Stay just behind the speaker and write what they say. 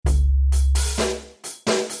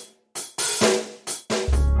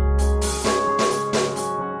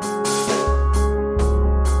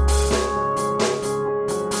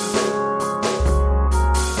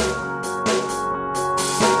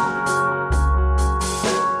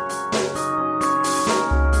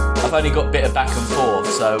I've only got a bit of back and forth.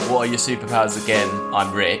 So, what are your superpowers again?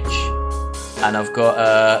 I'm rich. And I've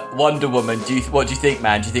got Wonder Woman. What do you think,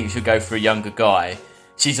 man? Do you think you should go for a younger guy?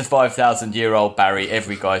 She's a 5,000-year-old, Barry.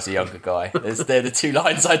 Every guy's a younger guy. They're the two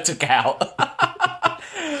lines I took out. I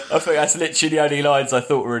think that's literally the only lines I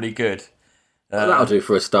thought were really good. Well, that'll do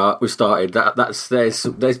for a start. We've started.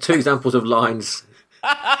 There's two examples of lines.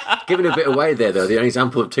 Giving a bit away there, though. The only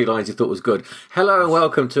example of two lines you thought was good. Hello and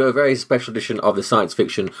welcome to a very special edition of the Science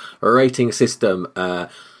Fiction Rating System.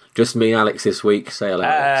 Just me and Alex this week. Say hello,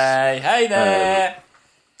 Alex. Hey there.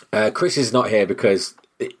 Chris is not here because,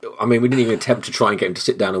 I mean, we didn't even attempt to try and get him to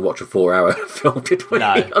sit down and watch a 4-hour film, did we?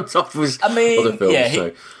 No. On top of his other films. Yeah,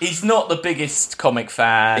 he's not the biggest comic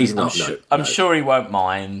fan. He's not, I'm sure he won't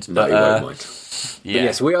mind. No, he won't mind. Yeah. But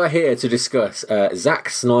yes, we are here to discuss Zack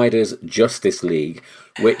Snyder's Justice League,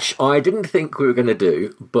 which I didn't think we were going to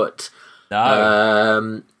do, but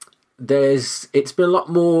No. It's been a lot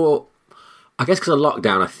more, I guess because of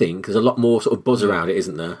lockdown, I think, there's a lot more sort of buzz around it,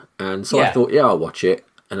 isn't there? And so I thought, I'll watch it.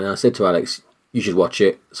 And then I said to Alex, you should watch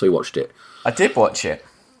it. So he watched it. I did watch it.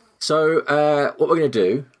 So what we're going to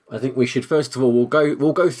do, I think we should, first of all, we'll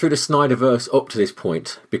go through the Snyderverse up to this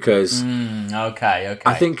point, because Okay.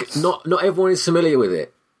 I think not everyone is familiar with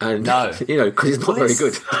it. And, No. because it's not very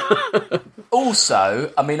good.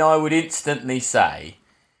 Also, I mean, I would instantly say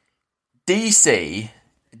DC's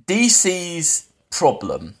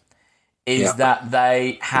problem is that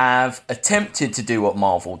they have attempted to do what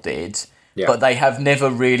Marvel did, but they have never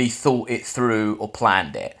really thought it through or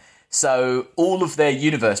planned it. So all of their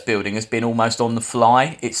universe building has been almost on the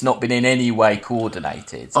fly. It's not been in any way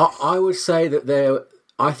coordinated. I would say that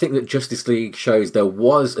I think that Justice League shows there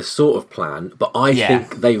was a sort of plan, but I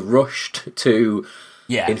think they rushed to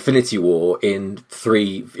Infinity War in 5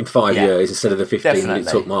 years instead of the 15 that it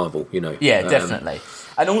took Marvel. Yeah, definitely.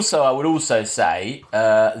 And also, I would also say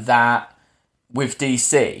that with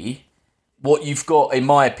DC, what you've got, in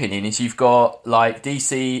my opinion, is you've got like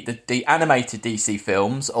DC, the animated DC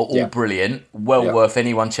films are all brilliant, worth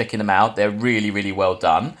anyone checking them out. They're really, really well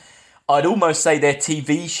done. I'd almost say their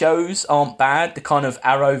TV shows aren't bad. The kind of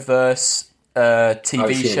Arrowverse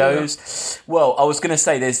TV shows. That. Well, I was going to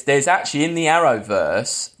say there's actually in the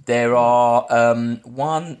Arrowverse there are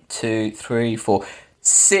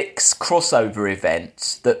 6 crossover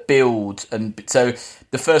events that build, and so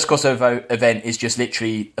the first crossover event is just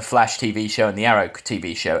literally a Flash TV show and the Arrow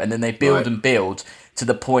TV show, and then they build and build to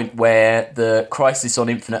the point where the Crisis on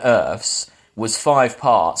Infinite Earths was 5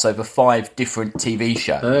 parts over 5 different TV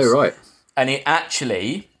shows. Oh, right. And it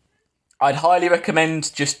actually, I'd highly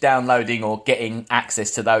recommend just downloading or getting access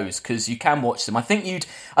to those, because you can watch them. I think you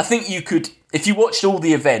could, if you watched all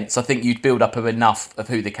the events, I think you'd build up enough of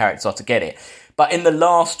who the characters are to get it. But in the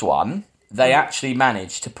last one, they actually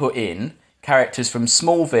managed to put in characters from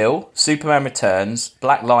Smallville, Superman Returns,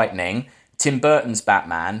 Black Lightning, Tim Burton's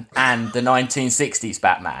Batman, and the 1960s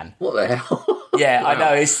Batman. What the hell? Yeah, wow. I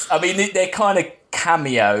know. They're kind of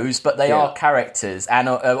cameos, but they are characters, and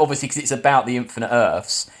obviously because it's about the Infinite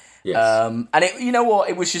Earths. Yes. And you know what?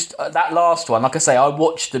 It was just that last one. Like I say, I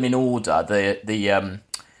watched them in order.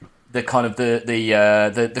 The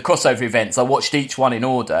crossover events. I watched each one in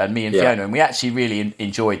order, and me and Fiona, and we actually really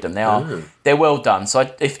enjoyed them. They're well done. So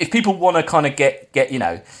if people want to kind of get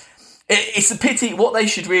it's a pity. What they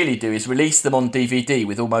should really do is release them on DVD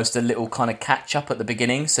with almost a little kind of catch up at the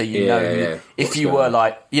beginning, so if you were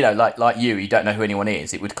like you don't know who anyone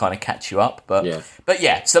is, it would kind of catch you up. But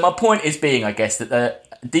so my point is being, I guess,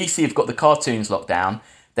 that DC have got the cartoons locked down.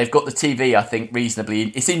 They've got the TV, I think, reasonably.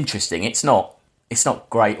 It's interesting. It's not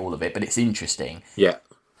great, all of it, but it's interesting. Yeah.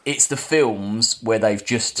 It's the films where they've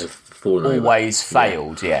always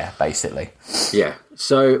failed, basically. Yeah.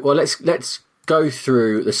 So, well, let's go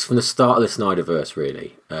through this from the start of the Snyderverse,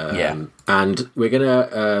 really. And we're going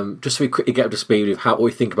to, just so we quickly get up to speed with what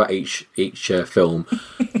we think about each film,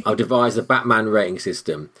 I've devised a Batman rating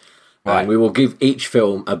system. Right. And we will give each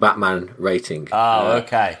film a Batman rating. Oh,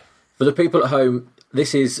 okay. For the people at home,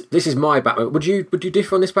 this is my Batman. Would you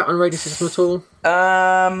differ on this Batman rating system at all?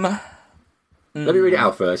 Let me read it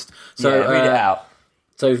out first. So read it out.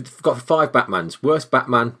 So we've got 5 Batmans. Worst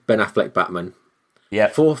Batman, Ben Affleck Batman. Yeah.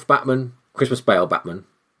 4th Batman, Christmas Bale Batman.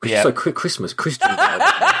 Yeah. So Christian Bale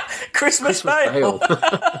Batman. Christmas Bale.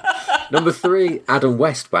 Number 3, Adam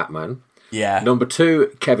West Batman. Yeah. Number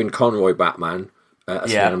 2, Kevin Conroy Batman.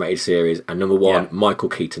 That's an animated series. And number 1, Michael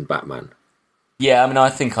Keaton Batman. Yeah, I mean, I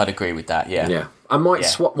think I'd agree with that, Yeah. I might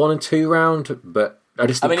swap 1 and 2 round, but I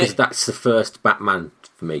just think because that's the first Batman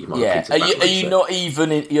for me. You're not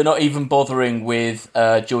even bothering with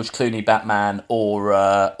George Clooney Batman or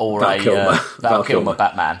Val Kilmer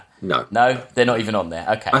Batman? No. No, they're not even on there.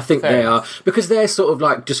 Okay, I think fair they enough. are, because they're sort of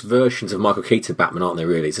like just versions of Michael Keaton Batman, aren't they?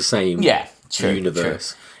 Really, it's the same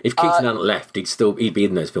universe. True. If Keaton hadn't left, he'd be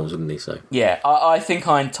in those films, wouldn't he? So yeah, I think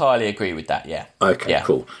I entirely agree with that. Yeah. Okay, yeah.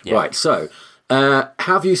 cool. Yeah. Right, so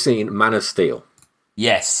have you seen Man of Steel?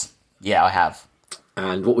 Yes. Yeah, I have.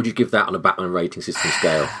 And what would you give that on a Batman rating system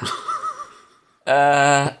scale?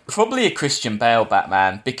 Probably a Christian Bale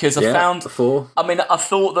Batman, because I found... 4? I mean, I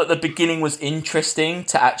thought that the beginning was interesting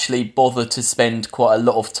to actually bother to spend quite a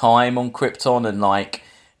lot of time on Krypton and, like,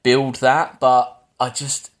 build that, but I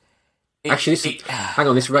just... hang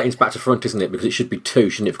on, this rating's back to front, isn't it? Because it should be 2,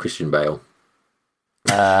 shouldn't it, for Christian Bale?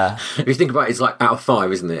 If you think about it, it's like out of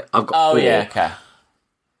 5, isn't it? I've got 4. Oh, yeah, okay.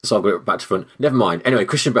 So I'll go back to front. Never mind. Anyway,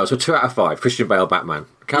 Christian Bale. So 2 out of 5. Christian Bale, Batman.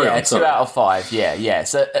 Carry on. 2 out of 5. Yeah.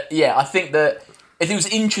 So I think that it was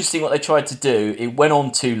interesting what they tried to do. It went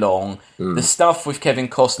on too long. The stuff with Kevin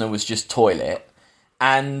Costner was just toilet,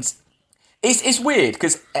 and it's weird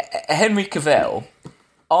because Henry Cavill,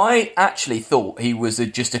 I actually thought he was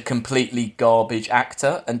just a completely garbage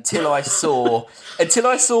actor until I saw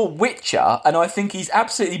Witcher, and I think he's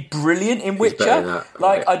absolutely brilliant in Witcher.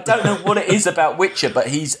 I don't know what it is about Witcher, but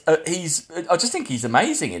he's I just think he's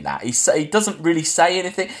amazing in that. He doesn't really say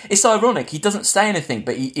anything. It's ironic. He doesn't say anything,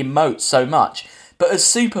 but he emotes so much. But as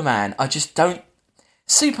Superman, I just don't.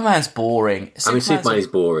 Superman's boring. Superman is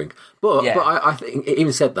boring. But I think,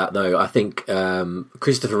 even said that though, I think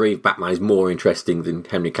Christopher Reeve Batman is more interesting than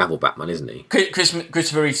Henry Cavill Batman, isn't he?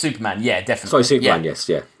 Christopher Reeve Superman, yeah, definitely. Sorry, Superman, yes.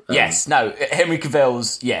 Yes, no, Henry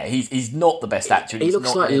Cavill's, he's not the best actor. He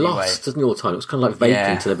looks like lost, doesn't he, all the time? It was kind of like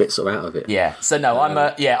vaping to the bit sort of out of it. Yeah, so no, I'm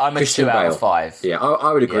a 2 out of 5. Yeah,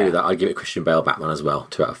 I would agree with that. I'd give it Christian Bale Batman as well,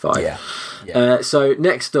 2 out of 5. Yeah. So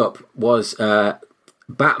next up was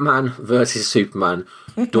Batman versus Superman,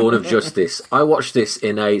 Dawn of Justice. I watched this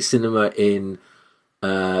in a cinema in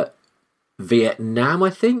Vietnam, I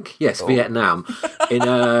think. Yes, Vietnam.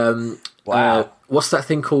 In wow. What's that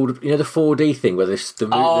thing called? You know, the 4D thing where the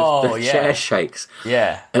chair shakes.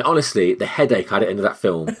 Yeah. And honestly, the headache I had at the end of that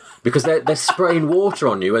film, because they're spraying water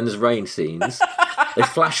on you when there's rain scenes. They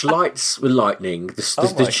flash lights with lightning.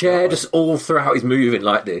 The chair just all throughout is moving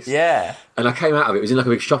like this. Yeah. And I came out of it. It was in like a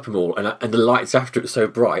big shopping mall, and the lights after it were so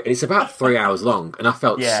bright. And it's about 3 hours long, and I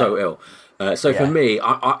felt so ill. For me,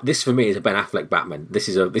 this for me is a Ben Affleck Batman. This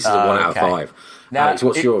is a 1 out of 5. Now, Alex,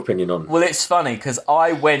 what's your opinion on? Well, it's funny because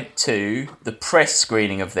I went to the press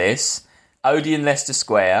screening of this, Odeon Leicester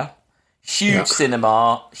Square, huge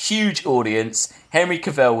cinema, huge audience. Henry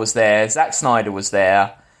Cavill was there, Zack Snyder was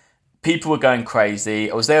there. People were going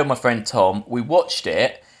crazy. I was there with my friend Tom. We watched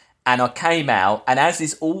it, and I came out, and as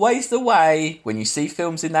is always the way when you see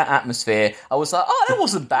films in that atmosphere, I was like, "Oh, that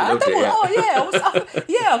wasn't bad."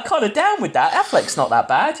 I'm kind of down with that. Affleck's not that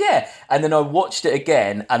bad, yeah. And then I watched it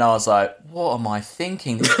again, and I was like, "What am I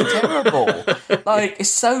thinking? This is terrible. Like, it's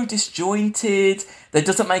so disjointed. There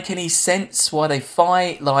doesn't make any sense why they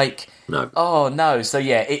fight. Like, no. Oh no." So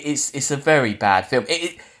yeah, it's a very bad film.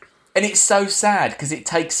 And it's so sad because it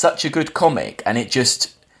takes such a good comic and it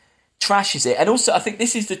just trashes it. And also, I think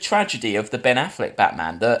this is the tragedy of the Ben Affleck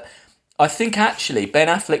Batman, that I think actually Ben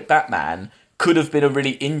Affleck Batman could have been a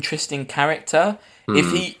really interesting character.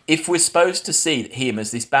 If we're supposed to see him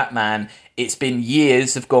as this Batman, it's been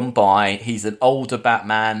years have gone by. He's an older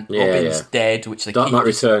Batman. Robin's dead, which they Dark Knight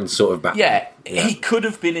Returns sort of Batman. Yeah, he could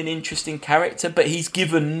have been an interesting character, but he's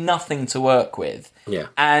given nothing to work with. Yeah,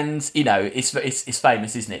 and you know it's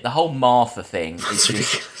famous, isn't it? The whole Martha thing is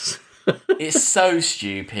just it's so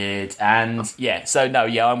stupid. And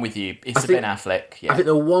I'm with you. It's Ben Affleck. Yeah. I think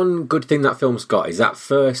the one good thing that film's got is that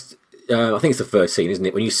first. I think it's the first scene, isn't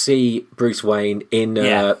it? When you see Bruce Wayne in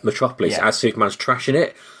Metropolis as Superman's trashing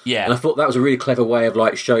it. Yeah. And I thought that was a really clever way of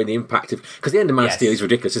like showing the impact of, because the end of Man of Steel is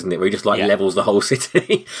ridiculous, isn't it? Where he just levels the whole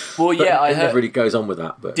city. Well, I heard, never really goes on with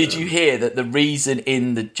that. But did you hear that the reason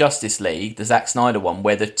in the Justice League, the Zack Snyder one,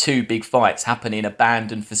 where the two big fights happen in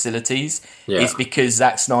abandoned facilities, is because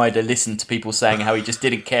Zack Snyder listened to people saying how he just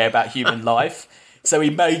didn't care about human life. So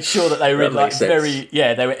he made sure that they were in like they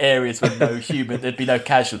were areas with there'd be no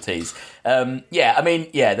casualties.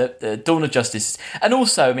 The Dawn of Justice. And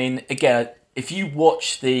also, I mean, again, if you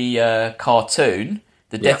watch the cartoon,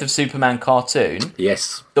 the Death of Superman cartoon,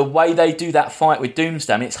 the way they do that fight with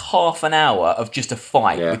Doomsday, I mean, it's half an hour of just a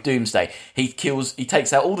fight with Doomsday. He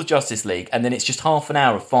takes out all the Justice League, and then it's just half an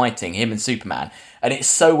hour of fighting him and Superman. And it's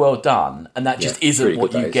so well done, and that just isn't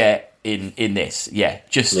what you get in this.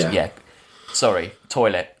 Sorry,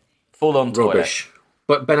 toilet. Full on toilet. Rubbish.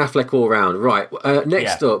 But Ben Affleck all round, right?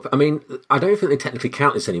 Next up, I mean, I don't think they technically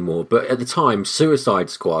count this anymore, but at the time, Suicide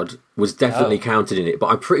Squad was definitely counted in it. But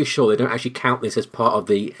I'm pretty sure they don't actually count this as part of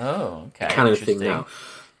the canon thing now.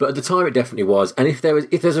 But at the time, it definitely was. And if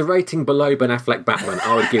there's a rating below Ben Affleck Batman,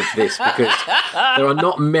 I would give this, because there are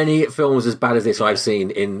not many films as bad as this I've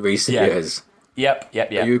seen in recent years. Yep. Do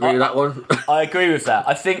you agree with that one? I agree with that.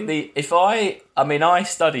 I think I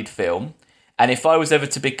studied film, and if I was ever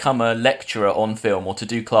to become a lecturer on film or to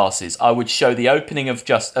do classes, I would show the opening of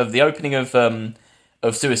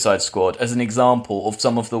Suicide Squad as an example of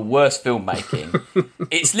some of the worst filmmaking.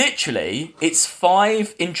 It's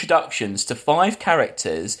 5 introductions to 5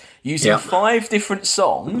 characters using 5 different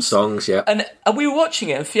songs. And we were watching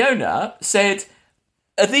it, and Fiona said,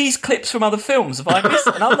 "Are these clips from other films? Have I missed?"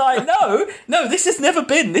 And I'm like, no, this has never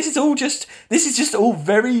been. This is just all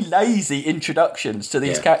very lazy introductions to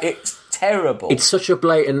these characters. It's terrible. It's such a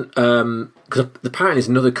blatant, because apparently there's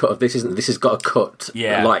another cut of this, isn't there? This has got a cut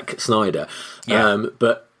like Snyder.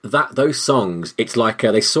 But those songs, it's like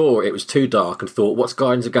they saw it was too dark and thought, what's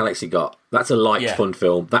Guardians of the Galaxy got? That's a light, fun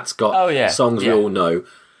film. That's got songs we all know.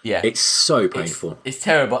 Yeah. It's so painful. It's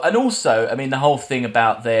terrible. And also, I mean, the whole thing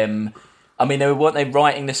about them... I mean, weren't they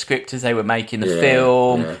writing the script as they were making the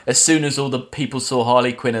film? Yeah. As soon as all the people saw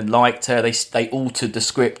Harley Quinn and liked her, they altered the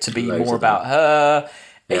script to be more about her.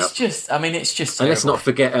 It's just, I mean, it's just terrible. And let's not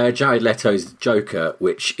forget Jared Leto's Joker,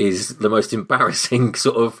 which is the most embarrassing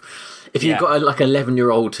sort of... If you've got an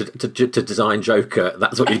 11-year-old to design Joker,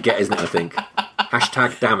 that's what you'd get, isn't it, I think?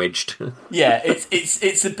 #damaged. Yeah,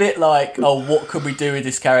 it's a bit like, what could we do with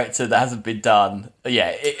this character that hasn't been done?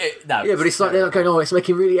 Yeah, no. Yeah, but it's like they're going, let's make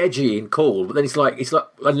him really edgy and cool. But then it's like an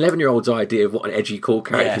 11-year-old's idea of what an edgy, cool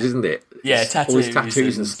character is, isn't it? Yeah, all these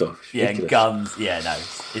tattoos and stuff. Yeah, and guns. Yeah, no,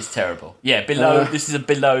 it's terrible. Yeah, this is a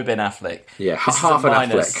below Ben Affleck. Yeah, half an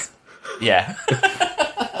Affleck. Yeah.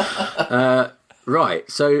 Right,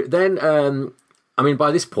 so then, I mean,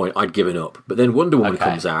 by this point, I'd given up. But then Wonder Woman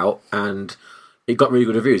comes out, and it got really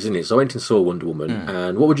good reviews, didn't it? So I went and saw Wonder Woman.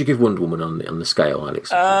 And what would you give Wonder Woman on the scale,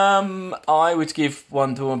 Alex? I would give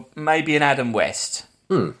Wonder Woman maybe an Adam West.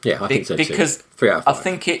 Yeah, I think so too. Because 3 out of 5. I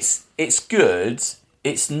think it's good.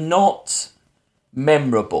 It's not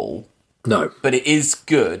memorable. No. But it is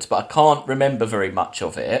good, but I can't remember very much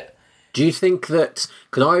of it. Do you think that...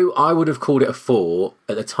 Because I would have called it a 4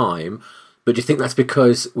 at the time... But do you think that's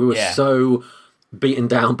because we were so beaten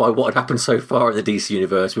down by what had happened so far in the DC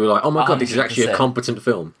universe? We were like, oh my God, this is actually a competent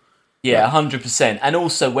film. Yeah, 100%. And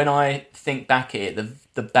also, when I think back at it,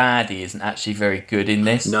 the baddie isn't actually very good in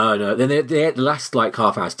this. No. Then the last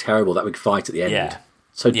half hour is terrible, that big fight at the end. Yeah.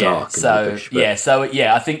 So dark and rubbish, but... I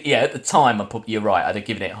think, at the time, you're right, I'd have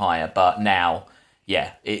given it higher. But now...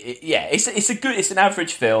 it's an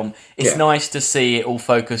average film. It's nice to see it all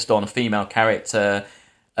focused on a female character.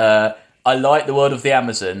 I like the world of the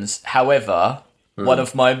Amazons. However, one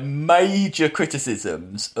of my major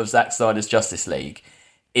criticisms of Zack Snyder's Justice League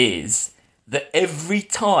is that every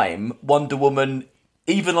time Wonder Woman,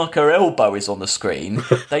 even like her elbow is on the screen,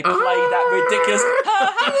 they play that ridiculous...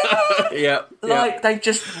 They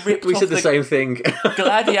just ripped off the same thing.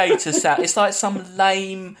 Gladiator sound. It's like some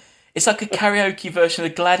lame... It's like a karaoke version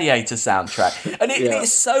of the Gladiator soundtrack. And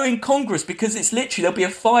it's so incongruous because it's literally, there'll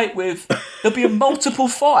be a multiple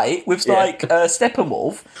fight with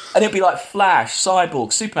Steppenwolf, and it'll be like Flash,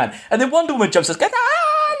 Cyborg, Superman, and then Wonder Woman jumps and goes,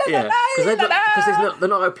 because they're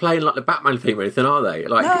not playing like the Batman theme or anything, are they?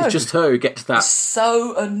 It's just her who gets that. It's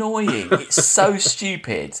so annoying. It's so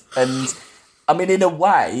stupid. And I mean, in a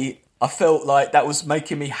way, I felt like that was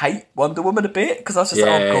making me hate Wonder Woman a bit because I was just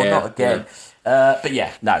like, oh God, not again.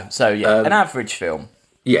 Yeah. So an average film.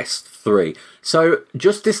 Yes, 3. So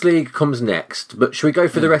Justice League comes next, but should we go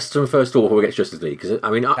for the rest of them first or before we get to Justice League? Because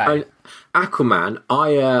I mean, Aquaman,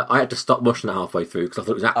 I had to stop watching it halfway through because I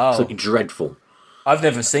thought it was absolutely dreadful. I've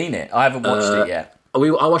never seen it. I haven't watched it yet. I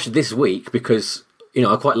watched it this week because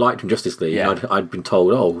I quite liked Justice League. Yeah. And I'd been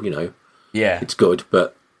told, it's good,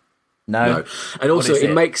 but no. And also,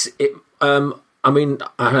 it makes it. I mean,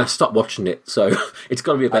 I stopped watching it, so it's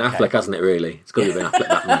got to be a Ben Affleck, hasn't it, really? It's got to be a Ben Affleck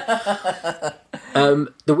Batman.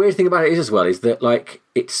 The weird thing about it is that,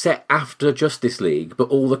 it's set after Justice League, but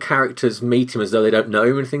all the characters meet him as though they don't know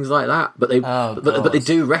him and things like that. But they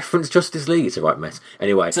do reference Justice League. It's a right mess.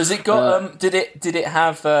 Anyway. So has it got... did it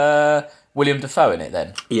have William Dafoe in it,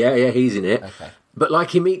 then? Yeah, he's in it. Okay. But,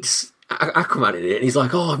 he meets Aquaman in it, and he's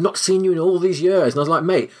like, I've not seen you in all these years. And I was like,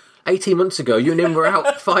 mate... 18 months ago, you and him were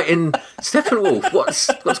out fighting Steppenwolf.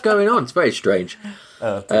 What's going on? It's very strange.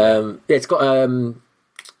 It's got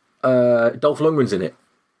Dolph Lundgren's in it.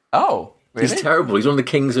 Oh, really? He's terrible. He's one of the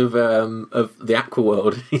kings of the Aqua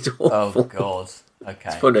world. He's awful. Oh God. Okay.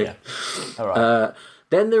 It's funny. Yeah. All right.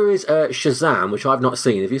 Then there is Shazam, which I've not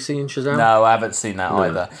seen. Have you seen Shazam? No, I haven't seen that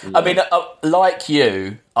either. No. I mean, like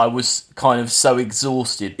you, I was kind of so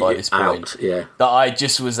exhausted by this point that I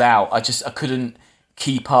just was out. I couldn't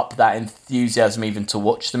keep up that enthusiasm even to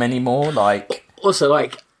watch them anymore. Like, also,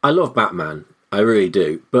 like, I love Batman. I really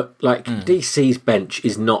do. But, like, DC's bench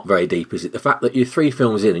is not very deep, is it? The fact that you're 3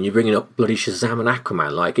 films in and you're bringing up bloody Shazam and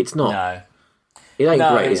Aquaman, like, it's not... No. It ain't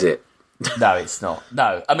great, is it? No, it's not.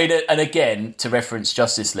 No. I mean, and again, to reference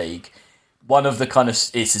Justice League, one of the kind of...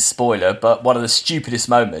 It's a spoiler, but one of the stupidest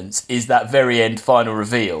moments is that very end final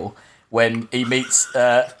reveal when he meets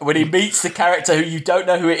the character who you don't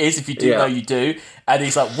know who it is. If you do know, you do. And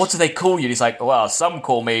he's like, what do they call you? And he's like, well, some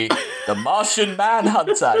call me the Martian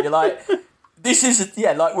Manhunter. You're like... This is,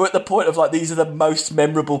 like, we're at the point of, like, these are the most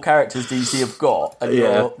memorable characters DC have got, and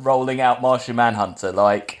you're rolling out Martian Manhunter,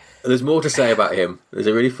 like... There's more to say about him. There's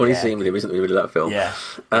a really funny scene with him, isn't there, in the middle of that film? Yeah.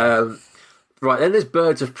 Right, then there's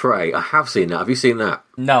Birds of Prey. I have seen that. Have you seen that?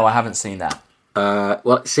 No, I haven't seen that.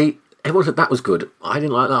 Well, see, everyone said that was good. I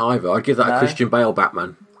didn't like that either. I'd give that a Christian Bale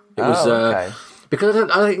Batman. It was... okay. Because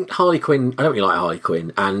I think Harley Quinn... I don't really like Harley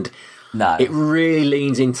Quinn, and it really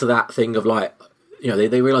leans into that thing of, like... You know,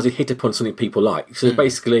 they realise they hit upon something people like. So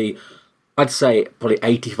basically, I'd say probably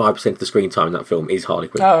 85% of the screen time in that film is Harley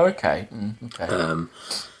Quinn. Oh, okay. Okay.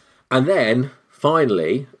 And then,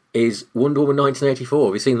 finally, is Wonder Woman 1984.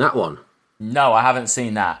 Have you seen that one? No, I haven't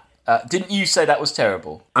seen that. Didn't you say that was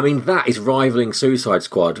terrible? I mean, that is rivaling Suicide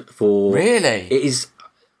Squad for... Really? It is...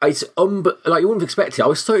 It's like, you wouldn't have expected it. I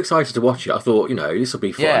was so excited to watch it. I thought, you know, this will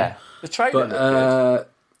be fun. Yeah, the trailer looked good.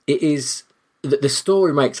 It is... The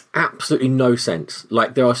story makes absolutely no sense.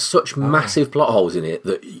 Like, there are such massive plot holes in it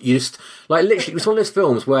that you just... Like, literally, it's one of those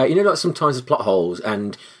films where, you know, like, sometimes there's plot holes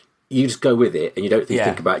and you just go with it and you don't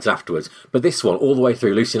think about it afterwards. But this one, all the way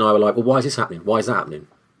through, Lucy and I were like, well, why is this happening? Why is that happening?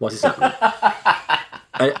 Why is this happening?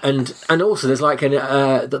 and also, there's, like,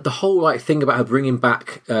 the whole, like, thing about her bringing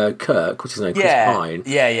back Kirk, what's his name? Chris Pine.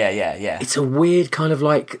 Yeah. It's a weird kind of,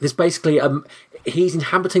 like... There's basically... he's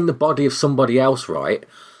inhabiting the body of somebody else, right?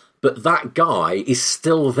 But that guy is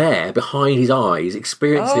still there behind his eyes,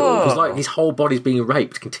 experiencing it all. Because, like, his whole body's being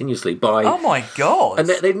raped continuously by... Oh, my God. And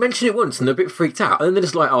they mention it once, and they're a bit freaked out. And then they're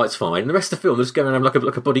just like, oh, it's fine. And the rest of the film, they're just going around like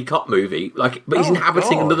a buddy cop movie. Like, but he's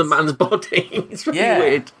inhabiting another man's body. It's really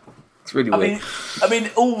weird. It's really weird. I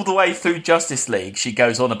mean, all the way through Justice League, she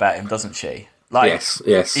goes on about him, doesn't she? Like,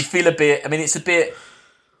 yes. You feel a bit... I mean, it's a bit...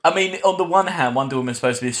 I mean, on the one hand, Wonder Woman's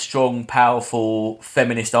supposed to be a strong, powerful,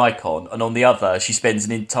 feminist icon, and on the other, she spends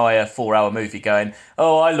an entire 4-hour movie going,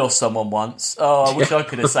 oh, I lost someone once. Oh, I wish I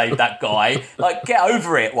could have saved that guy. Like, get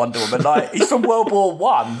over it, Wonder Woman. Like, he's from World War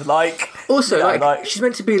One. Like, also, you know, like, she's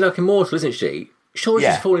meant to be, like, immortal, isn't she? Surely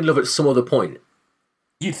she's fallen in love at some other point.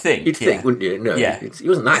 You'd think. You'd think, wouldn't you? No, he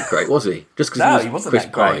wasn't that great, was he? Just because he wasn't Chris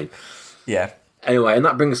that great. Pine. Yeah. Anyway, and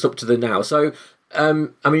that brings us up to the now. So... I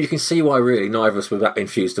mean, you can see why, really, neither of us were that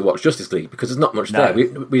infused to watch Justice League, because there's not much there. We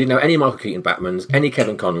didn't know any Michael Keaton Batmans, any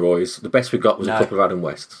Kevin Conroys. The best we got was a couple of Adam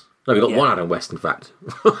Wests. No, we got one Adam West, in fact.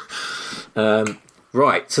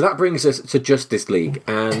 Right, so that brings us to Justice League,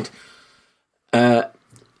 and so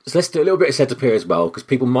let's do a little bit of setup here as well, because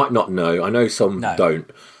people might not know. I know some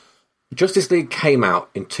don't. Justice League came out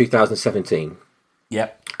in 2017.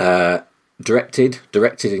 Yep.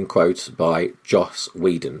 Directed in quotes, by Joss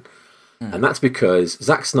Whedon. And that's because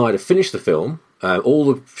Zack Snyder finished the film,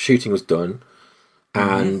 all the shooting was done,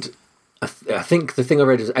 and I think the thing I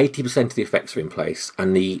read is 80% of the effects were in place,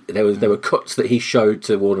 and there were cuts that he showed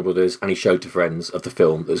to Warner Brothers and he showed to friends of the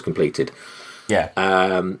film that was completed. Yeah.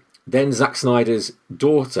 Then Zack Snyder's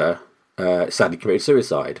daughter sadly committed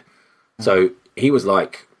suicide. So he was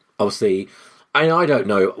like, obviously, I don't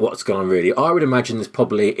know what's going on really. I would imagine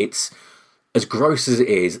it's as gross as it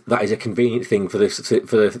is, that is a convenient thing for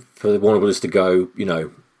the Warner Brothers to go, you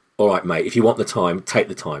know, all right, mate, if you want the time, take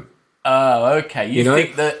the time. Oh, okay. You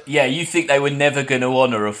think that? Yeah, you think they were never going to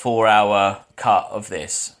honour a 4-hour cut of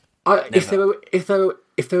this? If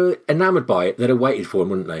they were enamoured by it, they'd have waited for him,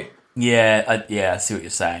 wouldn't they? Yeah, I see what you're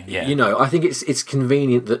saying. Yeah, you know, I think it's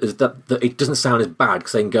convenient that it doesn't sound as bad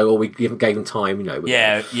because they can go, oh, we gave them time, you know.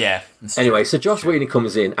 Yeah. Anyway, so Joss Whedon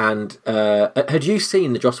comes in, and had you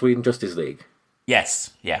seen the Joss Whedon Justice League?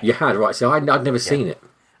 Yes. Yeah. You had, right? So I'd never seen it.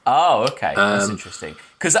 Oh, okay. That's interesting.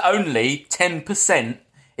 Because only 10%.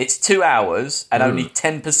 It's 2 hours, and only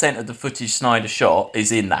 10% of the footage Snyder shot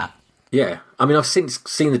is in that. Yeah, I mean, I've since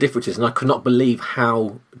seen the differences, and I could not believe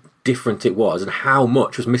how different it was and how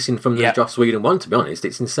much was missing from the Joss Whedon one, to be honest.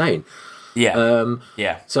 It's insane.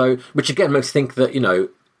 Yeah. So, which again makes me think that, you know,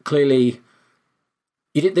 clearly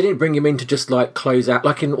They didn't bring him in to just like close out,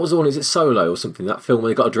 like in what was the one? Is it Solo or something? That film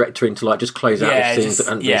where they got a director in to like just close out the scenes that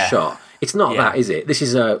hadn't been shot. It's not that, is it? This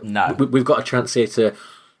is no. We've got a chance here to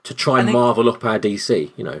try and marvel up our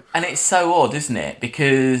DC, you know. And it's so odd, isn't it?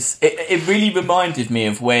 Because it really reminded me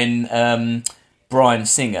of when Bryan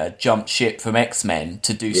Singer jumped ship from X-Men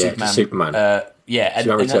to do Superman. Superman. And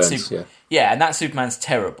Returns, and that Superman's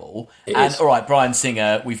terrible. All right, Bryan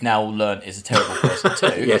Singer, we've now all learnt, is a terrible person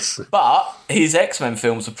too. Yes. But his X-Men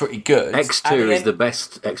films are pretty good. X2 is the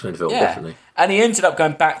best X-Men film, definitely. And he ended up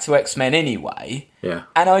going back to X-Men anyway. Yeah.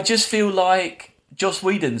 And I just feel like Joss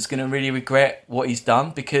Whedon's going to really regret what he's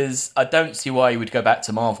done, because I don't see why he would go back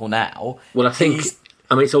to Marvel now. Well, I think,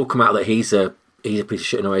 it's all come out that he's a piece of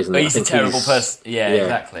shit in a way, isn't it? He's a terrible person. Yeah,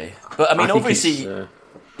 exactly. But I mean, obviously,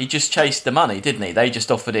 he just chased the money, didn't he? They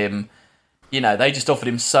just offered him,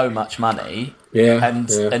 so much money. Yeah.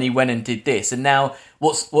 And he went and did this. And now,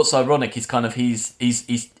 what's ironic is kind of he's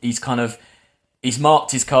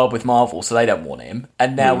marked his card with Marvel, so they don't want him.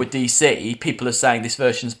 And now with DC, people are saying this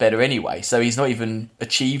version's better anyway. So he's not even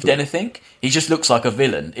achieved anything. He just looks like a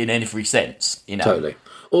villain in every sense, you know. Totally.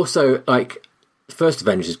 Also, like, First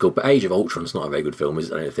Avengers is good, but Age of Ultron's not a very good film, is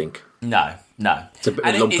it? I don't think. No. It's a bit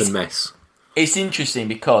of a lump and mess. It's interesting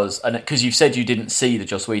because you said you didn't see the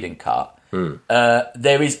Joss Whedon cut.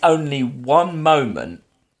 There is only one moment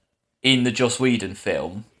in the Joss Whedon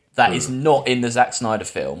film that is not in the Zack Snyder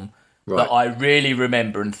film that I really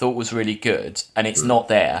remember and thought was really good, and it's not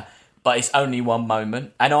there. But it's only one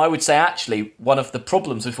moment. And I would say, actually, one of the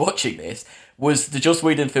problems with watching this was the Joss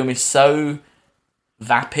Whedon film is so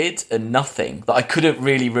vapid and nothing that I couldn't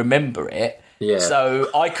really remember it. Yeah. So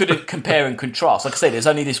I couldn't compare and contrast. Like I said, there's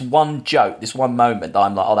only this one joke, this one moment that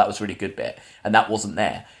I'm like, oh, that was a really good bit, and that wasn't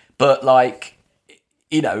there. But, like,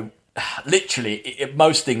 you know, literally,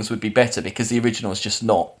 most things would be better because the original is just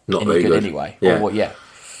not any very good good anyway. Yeah.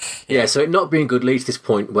 Yeah, so it not being good leads to this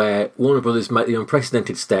point where Warner Brothers make the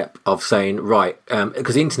unprecedented step of saying, right,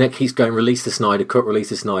 because the internet keeps going, release the Snyder Cut,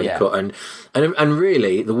 and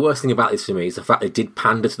really, the worst thing about this for me is the fact they did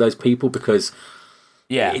pander to those people, because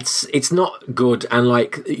it's not good, and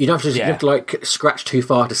like you don't have to, you have to like scratch too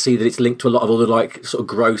far to see that it's linked to a lot of other like sort of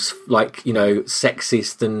gross, like, you know,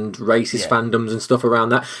 sexist and racist fandoms and stuff around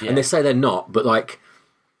that, and they say they're not, but like.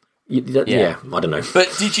 I don't know.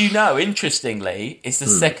 But did you know, interestingly, it's the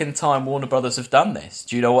second time Warner Brothers have done this.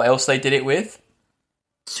 Do you know what else they did it with?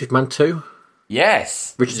 Superman 2?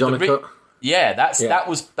 Yes. Richard Donner cut? Yeah, that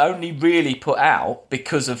was only really put out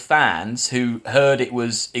because of fans who heard it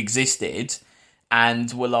existed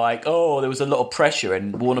and were like, oh, there was a lot of pressure,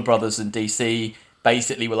 and Warner Brothers and DC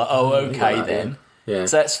basically were like, oh, okay then. Yeah.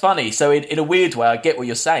 So that's funny. So in a weird way, I get what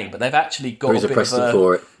you're saying, but they've actually got a precedent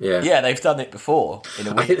for it. Yeah, they've done it before.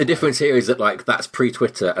 I think the difference here is that like that's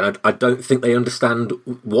pre-Twitter, and I don't think they understand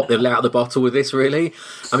what they've let out of the bottle with this. Really,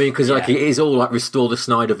 I mean, because like it is all like restore the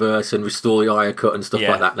Snyderverse and restore the Ayer cut and stuff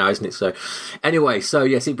like that now, isn't it? So anyway,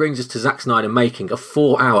 yes, it brings us to Zack Snyder making a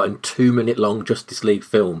 4-hour and 2-minute long Justice League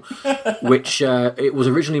film, which it was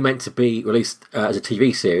originally meant to be released as a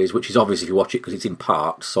TV series, which is obviously if you watch it because it's in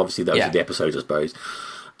parts. So obviously those are the episodes, I suppose.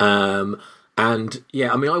 And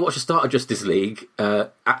I mean, I watched the start of Justice League.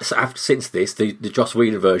 Since this, the Joss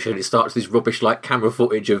Whedon version, it starts with this rubbish like camera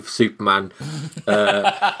footage of Superman,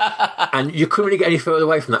 and you couldn't really get any further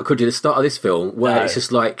away from that, could you? The start of this film, where it's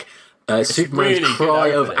just like Superman's really cry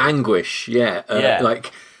of anguish,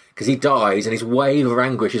 like because he dies, and his wave of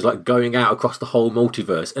anguish is like going out across the whole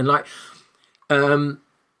multiverse, and like.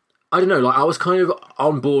 I don't know, like I was kind of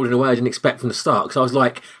on board in a way I didn't expect from the start, because I was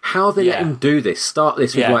like, how are they let him do this? Start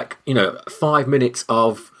this with like, 5 minutes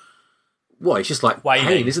of, it's just like wailing.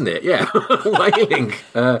 Pain, isn't it? Yeah, wailing.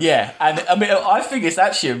 And I mean, I think it's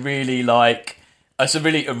actually it's a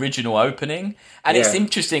really original opening, and it's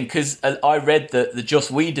interesting because I read that the Joss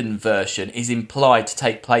Whedon version is implied to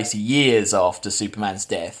take place years after Superman's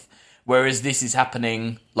death. Whereas this is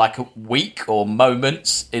happening like a week or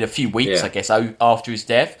moments in a few weeks, I guess, after his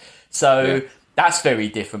death. So that's very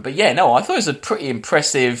different. But I thought it was a pretty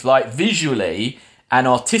impressive, like visually and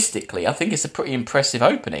artistically. I think it's a pretty impressive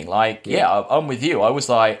opening. Like, I'm with you. I was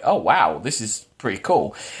like, oh, wow, this is pretty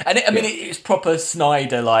cool. And it's proper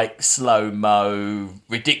Snyder, like slow-mo,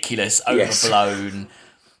 ridiculous, overblown.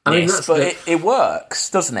 I mean, but it works,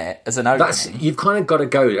 doesn't it, as an opening? You've kind of got to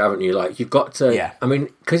go, haven't you? Like, you've got to... I mean,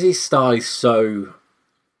 because his style is so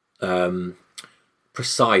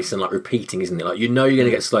precise and, like, repeating, isn't it? Like, you're going to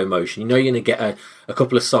get slow motion. You're going to get a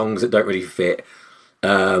couple of songs that don't really fit.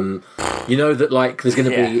 That, like, there's going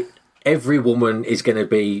to be... Every woman is going to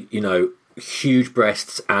be, huge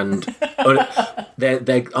breasts, and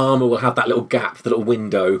their armour will have that little gap, the little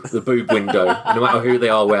window, the boob window, no matter who they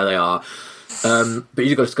are, where they are. But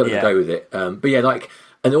you've just got to go with it. But yeah, like,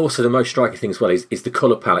 and also the most striking thing as well is the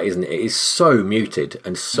colour palette, isn't it? It is so muted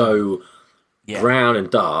and so brown and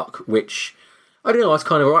dark, which I don't know. I was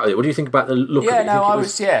kind of alright with it. What do you think about the look? Yeah, of it? no, I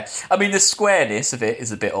was. Yeah, I mean, the squareness of it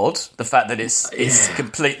is a bit odd. The fact that it's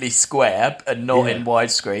completely square and not in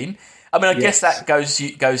widescreen. I mean, I guess that goes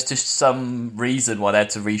to some reason why they had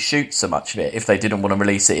to reshoot so much of it if they didn't want to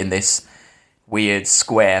release it in this weird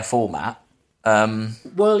square format.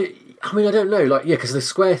 Well, I mean, I don't know. Like, because the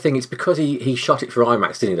square thing, it's because he shot it for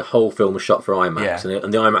IMAX, didn't he? The whole film was shot for IMAX,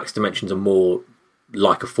 and the IMAX dimensions are more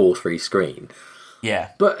like a 4:3 screen. Yeah,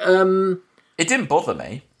 but it didn't bother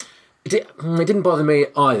me. It didn't bother me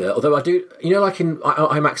either, although I do, like in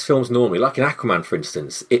IMAX films normally, like in Aquaman, for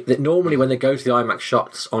instance, that normally when they go to the IMAX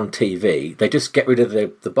shots on TV, they just get rid of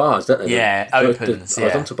the bars, don't they? Yeah, opens, the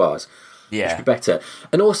horizontal bars. Yeah. Which would be better.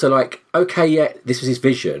 And also, like, okay, yeah, this was his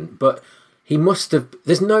vision, but he must have...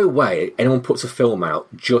 There's no way anyone puts a film out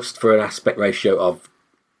just for an aspect ratio of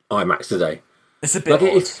IMAX today. It's a bit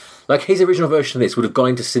odd. Like, his original version of this would have gone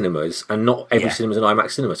into cinemas, and not every cinema's an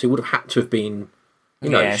IMAX cinema, so he would have had to have been...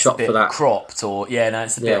 shot for that, cropped, or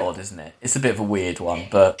it's a bit odd, isn't it? It's a bit of a weird one,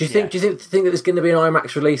 but do you think that there's going to be an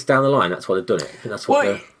IMAX release down the line? That's why they've done it. I think that's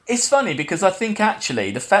what. It's funny because I think actually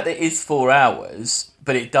the fact that it is 4 hours,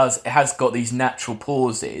 but it has got these natural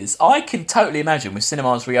pauses. I can totally imagine with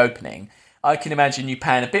cinemas reopening. I can imagine you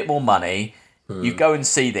paying a bit more money. You go and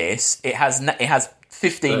see this. It has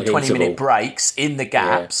 15, 20 minute breaks in the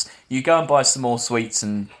gaps. Yeah. You go and buy some more sweets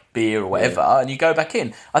and beer or whatever, and you go back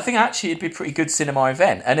in. I think actually it'd be a pretty good cinema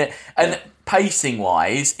event, and pacing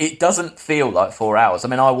wise, it doesn't feel like 4 hours. I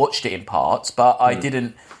mean, I watched it in parts, but I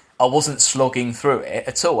wasn't slogging through it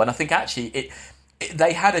at all. And I think actually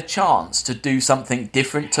they had a chance to do something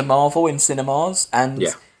different to Marvel in cinemas, and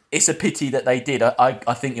it's a pity that they did.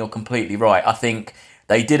 I think you're completely right. I think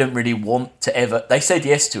they didn't really want to ever. They said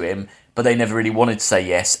yes to him, but they never really wanted to say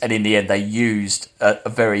yes, and in the end, they used a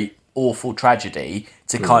very awful tragedy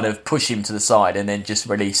to kind of push him to the side and then just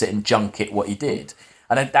release it and junk it what he did.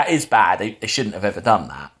 And that is bad. They shouldn't have ever done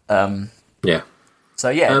that. So,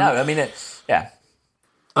 I mean,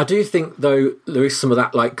 I do think, though, there is some of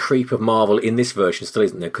that, like, creep of Marvel in this version still,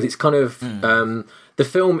 isn't there? Because it's kind of... The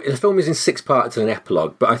film is in 6 parts and an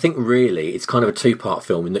epilogue, but I think really it's kind of a 2-part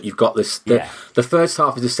film in that you've got this... The first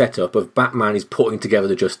half is a setup of Batman is putting together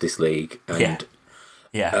the Justice League, and...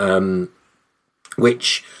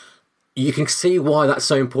 which... You can see why that's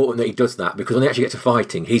so important that he does that, because when they actually get to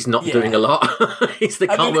fighting, he's not doing a lot. They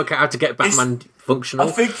can't work out how to get Batman functional.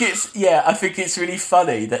 I think it's really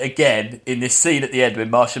funny that, again, in this scene at the end when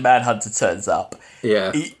Martian Manhunter turns up,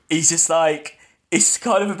 he's just like, it's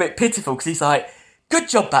kind of a bit pitiful because he's like, good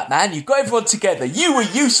job, Batman, you got everyone together, you were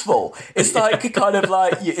useful. It's like a kind of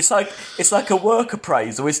like, it's like a work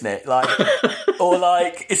appraisal, isn't it? Like, or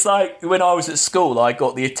like, it's like when I was at school, I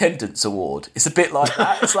got the attendance award. It's a bit like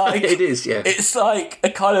that. It's like, it is, yeah. It's like a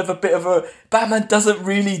kind of a bit of a, Batman doesn't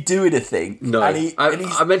really do anything. No,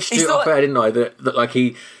 I mentioned it off air, didn't I, that like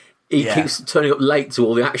he keeps turning up late to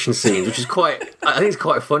all the action scenes, which is I think it's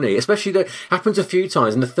quite funny. Especially it happens a few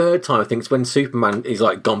times, and the third time I think it's when Superman is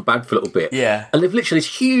like gone bad for a little bit. Yeah. And they've literally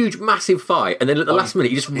this huge, massive fight, and then at the last minute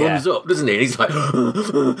he just runs up, doesn't he? And he's like,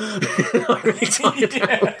 really tired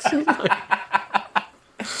out.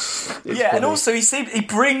 And also he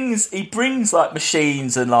brings like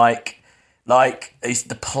machines and like it's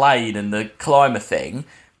the plane and the climber thing.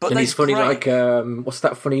 But he's funny like what's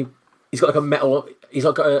that funny? He's got like a metal. He's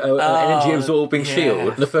like got an energy absorbing shield.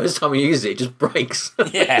 And the first time he uses it, it just breaks.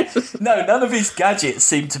 No, none of his gadgets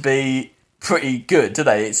seem to be pretty good, do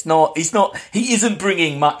they? It's not. He's not. He isn't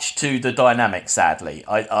bringing much to the dynamic. Sadly,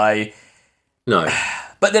 no.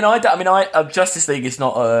 But then Justice League is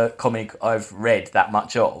not a comic I've read that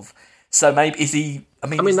much of. So maybe is he?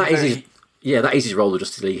 That is his role of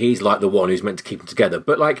Justice League. He's like the one who's meant to keep them together.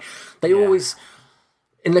 But like they always.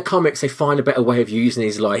 In the comics, they find a better way of using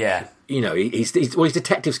his, his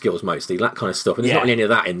detective skills mostly, that kind of stuff. And there's not any of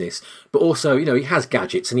that in this. But also, he has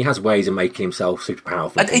gadgets and he has ways of making himself super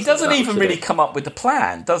powerful. And he doesn't even really come up with the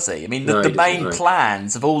plan, does he? I mean, the main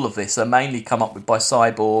plans of all of this are mainly come up with by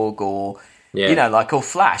Cyborg or, or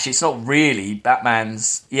Flash. It's not really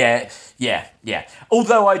Batman's... Yeah.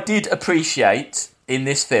 Although I did appreciate in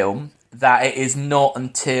this film that it is not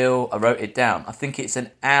until, I wrote it down, I think it's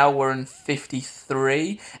an hour and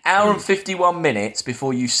 51 minutes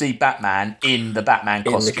before you see Batman in the Batman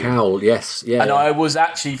costume. In the cowl, yes. Yeah. And I was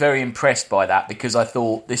actually very impressed by that, because I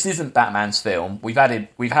thought, this isn't Batman's film. We've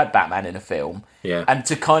had Batman in a film. Yeah. And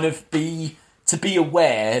to kind of be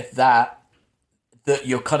aware that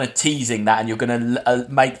you're kind of teasing that and you're going to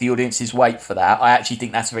make the audiences wait for that, I actually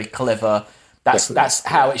think that's very clever. That's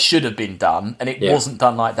how it should have been done, and it wasn't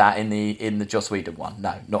done like that in the Joss Whedon one.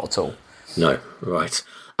 No, not at all. No, right.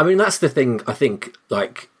 I mean, that's the thing. I think,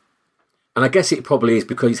 and I guess it probably is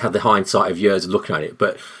because he's had the hindsight of years of looking at it.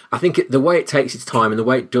 But I think the way it takes its time and the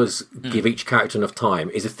way it does give each character enough time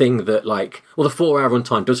is a thing that, the 4 hour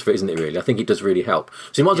runtime does for it, isn't it? Really, I think it does really help.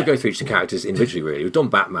 So you might as well go through each of the characters individually. Really, we've done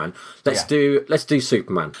Batman. Let's do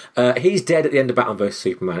Superman. He's dead at the end of Batman vs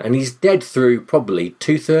Superman, and he's dead through probably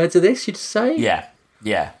 2/3 of this. You'd say. Yeah.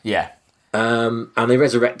 And they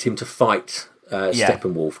resurrect him to fight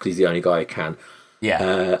Steppenwolf because he's the only guy who can.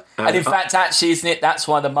 Yeah, and in fact, actually, isn't it? That's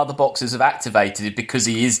why the mother boxes have activated it, because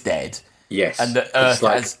he is dead. Yes, and the Earth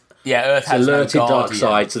has alerted no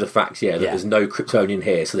Darkseid to the fact, that there's no Kryptonian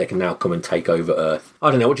here, so they can now come and take over Earth.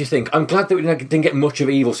 I don't know. What do you think? I'm glad that we didn't get much of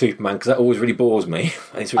evil Superman, because that always really bores me.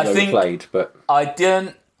 And it's really overplayed. But I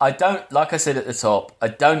don't. Like I said at the top, I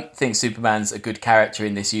don't think Superman's a good character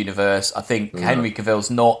in this universe. I think Henry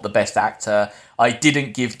Cavill's not the best actor. I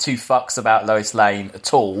didn't give two fucks about Lois Lane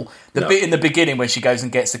at all. The bit in the beginning when she goes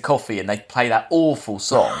and gets the coffee and they play that awful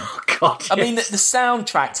song. Oh, God, yes. I mean, the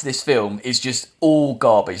soundtrack to this film is just all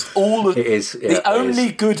garbage. It is. Yeah, the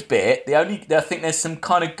only good bit, I think there's some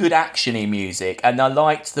kind of good action-y music, and I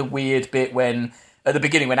liked the weird bit at the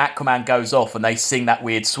beginning when Aquaman goes off and they sing that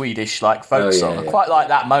weird Swedish folk song. I quite like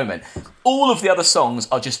that moment. All of the other songs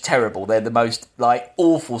are just terrible. They're the most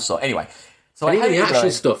awful song. Anyway, so and even the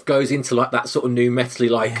action stuff goes into that sort of new metally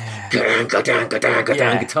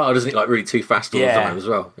guitar, doesn't it? Really too fast all the time as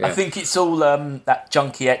well. Yeah. I think it's all that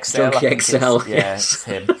Junkie XL. Yes, it's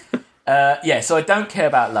him. So I don't care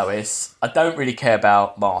about Lois. I don't really care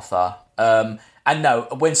about Martha. And no,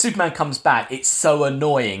 when Superman comes back, it's so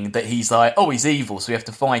annoying that he's like, oh, he's evil, so we have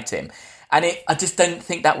to fight him. And I just don't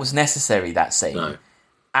think that was necessary, that scene. No.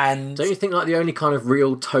 And don't you think the only kind of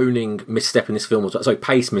real toning misstep in this film,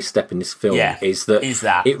 pace misstep in this film, is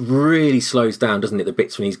that it really slows down, doesn't it? The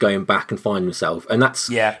bits when he's going back and finding himself, and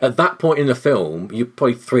that's at that point in the film, you're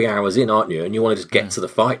probably 3 hours in, aren't you? And you want to just get to the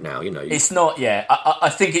fight now, It's not. I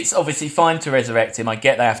think it's obviously fine to resurrect him. I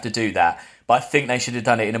get they have to do that. But I think they should have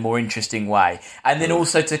done it in a more interesting way. And then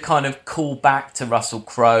also to kind of call back to Russell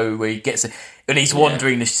Crowe, where he gets... And he's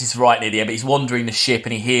wandering, this is right near the end, but he's wandering the ship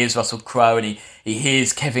and he hears Russell Crowe and he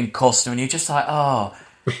hears Kevin Costner, and you're just like, oh...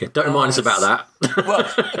 Don't remind us about that. Well,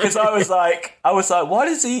 because I was like, why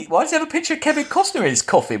does he have a picture of Kevin Costner in his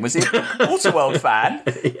coffin? Was he a Waterworld fan?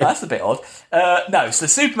 Yeah. That's a bit odd. No, so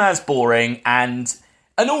Superman's boring, and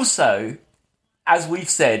also, as we've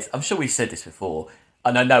said, I'm sure we've said this before,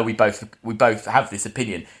 and I know we both have this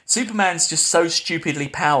opinion, Superman's just so stupidly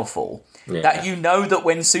powerful that that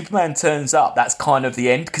when Superman turns up, that's kind of the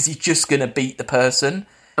end, because he's just going to beat the person.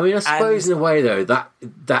 I mean, I suppose in a way, though,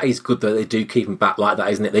 that is good that they do keep him back like that,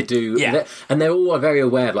 isn't it? They do, and they're all very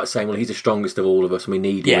aware of saying, well, he's the strongest of all of us and we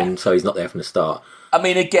need him, and so he's not there from the start. I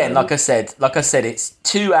mean, again, like I said, it's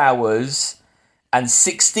 2 hours and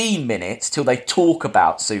 16 minutes till they talk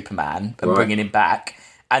about Superman and bringing him back.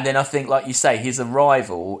 And then I think, like you say, his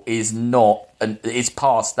arrival is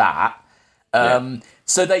past that.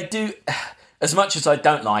 So they do, as much as I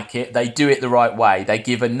don't like it, they do it the right way. They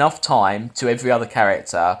give enough time to every other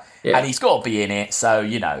character, and he's got to be in it, so,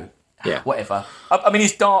 whatever. I mean,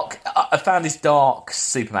 I found his dark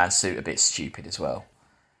Superman suit a bit stupid as well.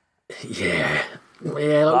 Yeah.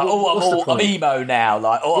 I'm emo now.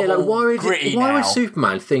 Gritty now. Why would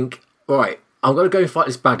Superman think, right, I'm going to go and fight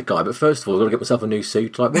this bad guy, but first of all, I've got to get myself a new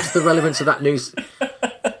suit. What's the relevance of that news?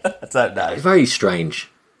 I don't know. It's very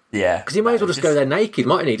strange. Yeah. Because he may as well just go there naked,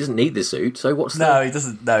 mightn't he? He doesn't need the suit, so what's he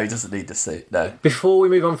doesn't. No, he doesn't need the suit, no. Before we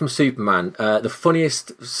move on from Superman, the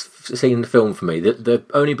funniest scene in the film for me, the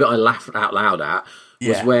only bit I laughed out loud at,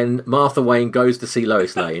 was when Martha Wayne goes to see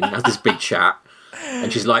Lois Lane, has this big chat,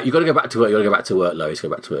 and she's like, you got to go back to work, Lois, go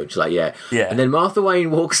back to work. And she's like, yeah. And then Martha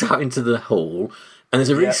Wayne walks out into the hall, and there's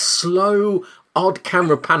a really slow, odd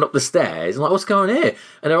camera pan up the stairs. I'm like, what's going on here?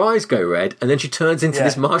 And her eyes go red, and then she turns into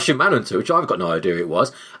this Martian Manhunter, which I've got no idea who it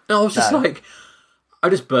was. And I was just I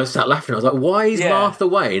just burst out laughing. I was like, why is Martha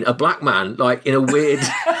Wayne a black man, in a weird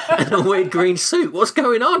green suit? What's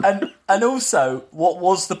going on? And also, what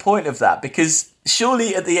was the point of that? Because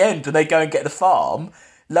surely at the end, when they go and get the farm,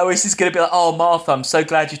 Lois is going to be like, oh, Martha, I'm so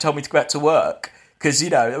glad you told me to go back to work. because,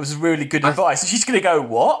 it was really good advice. And she's going to go,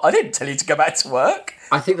 what? I didn't tell you to go back to work.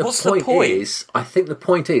 I think the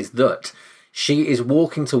point is that she is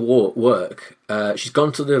walking to work. She's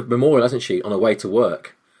gone to the memorial, hasn't she, on her way to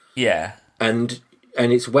work? Yeah. And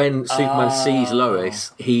it's when Superman sees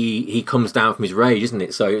Lois, he comes down from his rage, isn't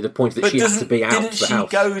it? So the point is that she has to be out of the house. Didn't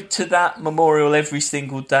she go to that memorial every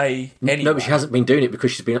single day anyway? No, but she hasn't been doing it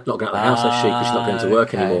because she's been not going out of the house, has she? Because she's not going to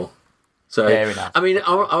work anymore. So, fair enough. I mean,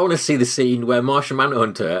 I want to see the scene where Martian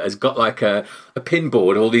Manhunter has got like a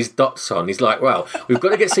pinball and all these dots on. He's like, well, we've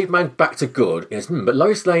got to get Superman back to good. He goes, but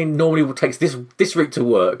Lois Lane normally takes this route to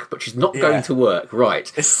work, but she's not going to work. Right.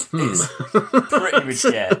 It's pretty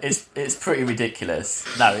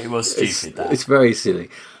ridiculous. No, it was stupid. It's very silly.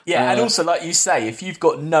 Yeah, and also, like you say, if you've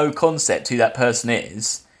got no concept who that person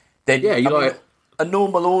is, then a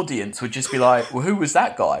normal audience would just be like, well, who was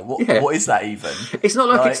that guy? What is that even? It's not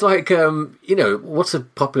like it's like, what's a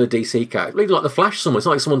popular DC character? Even like the Flash, someone. It's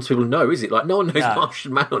not like someone people know, is it? Like, no one knows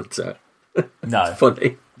Martian Manhunter. No.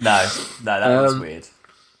 Funny. No, that was weird.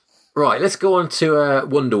 Right, let's go on to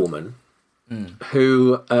Wonder Woman,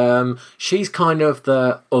 who, she's kind of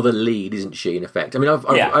the other lead, isn't she, in effect? I mean,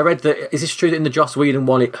 I read that, is this true that in the Joss Whedon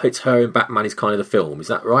one, it's her and Batman is kind of the film? Is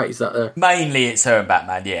that right? Is that Mainly it's her and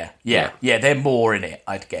Batman, yeah. They're more in it,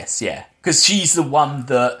 I'd guess, yeah. Because she's the one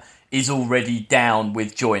that is already down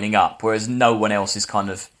with joining up, whereas no one else,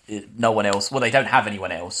 well, they don't have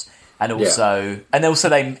anyone else. And also,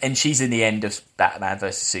 she's in the end of Batman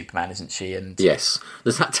versus Superman, isn't she? And yes,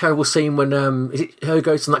 there's that terrible scene when is it her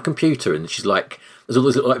goes on that computer and she's like, there's all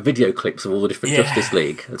those little like video clips of all the different Justice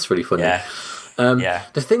League. That's really funny. Yeah.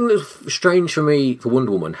 The thing that was strange for me for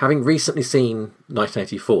Wonder Woman, having recently seen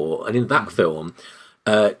 1984, and in that film,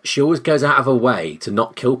 she always goes out of her way to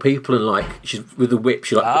not kill people, and like she's with a whip,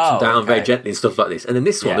 she like puts them down very gently and stuff like this. And then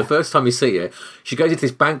this one, the first time you see her, she goes into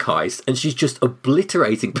this bank heist and she's just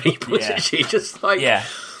obliterating people. Yeah. She just like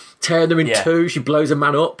tearing them in two. She blows a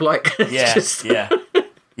man up like Yeah.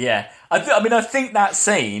 I think that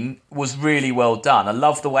scene was really well done. I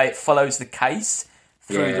love the way it follows the case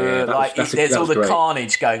through there's all the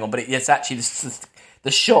carnage going on, but it's actually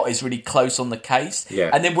the shot is really close on the case. Yeah.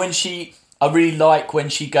 And then I really like when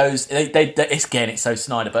she goes. It's so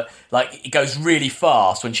Snyder, but like it goes really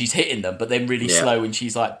fast when she's hitting them, but then really slow when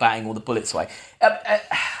she's like batting all the bullets away.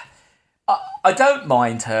 I don't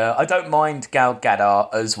mind her. I don't mind Gal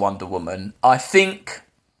Gadot as Wonder Woman. I think,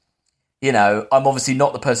 I'm obviously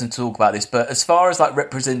not the person to talk about this, but as far as like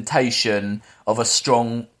representation of a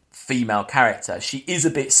strong female character, she is a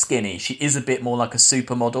bit skinny. She is a bit more like a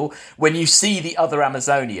supermodel. When you see the other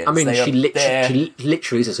Amazonians, I mean, she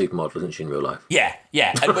literally is a supermodel, isn't she, in real life? Yeah.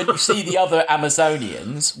 And when you see the other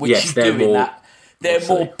Amazonians, which she's doing that, they're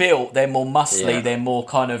more built, they're more muscly, they're more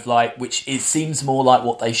kind of like, which it seems more like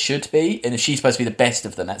what they should be. And if she's supposed to be the best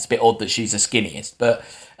of them, that's a bit odd that she's the skinniest. But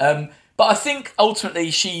I think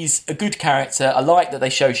ultimately she's a good character. I like that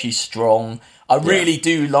they show she's strong. I really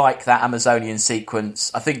do like that Amazonian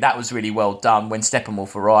sequence. I think that was really well done when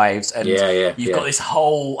Steppenwolf arrives, and you've got this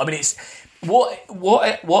whole. I mean, it's what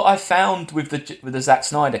I found with the Zack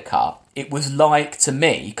Snyder cut. It was like, to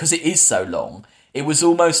me, because it is so long. It was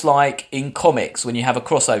almost like in comics when you have a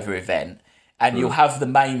crossover event, and you'll have the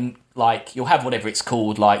main, like you'll have whatever it's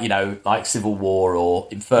called, like like Civil War or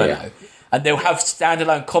Inferno. Yeah. And they'll have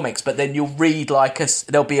standalone comics, but then you'll read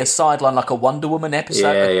there'll be a sideline, like a Wonder Woman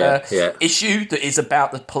episode issue that is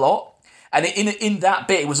about the plot. And in that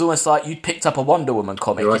bit, it was almost like you'd picked up a Wonder Woman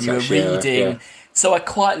comic and you were reading. Yeah. So I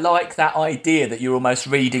quite like that idea that you're almost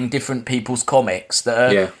reading different people's comics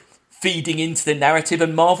that are feeding into the narrative.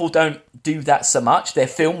 And Marvel don't do that so much. Their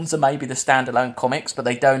films are maybe the standalone comics, but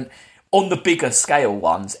they don't, on the bigger scale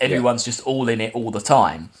ones, everyone's just all in it all the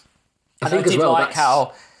time. I think as well,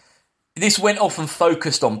 how this went off and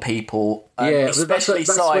focused on people, especially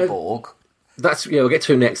Cyborg. We'll get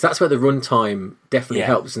to it next. That's where the runtime definitely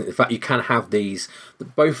helps, isn't it? The fact you can have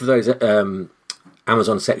both of those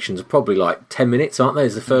Amazon sections are probably like 10 minutes, aren't they?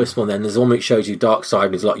 There's the first one, then there's one that shows you Darkseid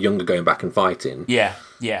and he's a lot younger going back and fighting. Yeah.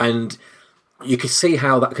 And you could see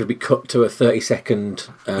how that could be cut to a 30-second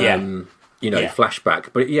flashback.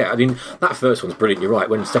 But I mean, that first one's brilliant, you're right.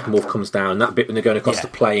 When Steppenwolf comes down, that bit when they're going across the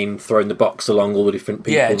plane, throwing the box along all the different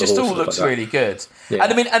people. Yeah, it just all looks really good. Yeah.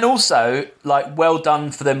 And I mean, and also, like, well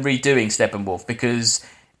done for them redoing Steppenwolf, because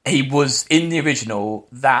he was, in the original,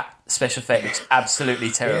 that special effect looks absolutely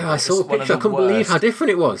terrible. Yeah, I saw a picture, I couldn't believe how different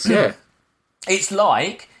it was, yeah. It's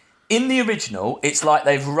like, in the original, it's like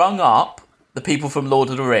they've rung up the people from Lord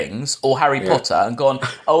of the Rings or Harry Potter and gone,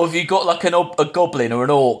 oh, have you got like a goblin or an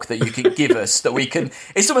orc that you can give us that we can...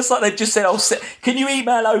 It's almost like they've just said, oh, can you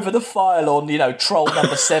email over the file on, troll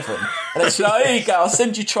number 7? And it's like, oh, here you go, I'll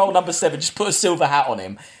send you troll number 7, just put a silver hat on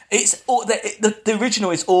him. The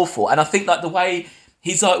original is awful, and I think like the way...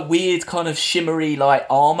 He's like weird kind of shimmery like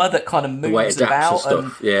armour that kind of moves about. And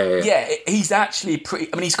stuff. Yeah, he's actually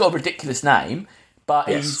pretty... I mean, he's got a ridiculous name, but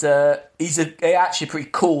he's actually a pretty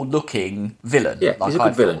cool looking villain. Yeah, he's a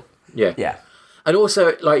good villain. Yeah. Yeah. And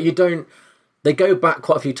also, like, they go back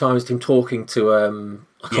quite a few times to him talking to, I can't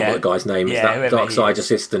remember what the guy's name is, that Darkseid's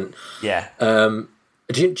assistant. Yeah.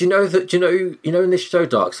 Do you know in this show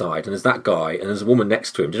Darkseid, and there's that guy, and there's a woman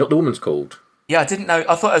next to him. Do you know what the woman's called? Yeah, I didn't know.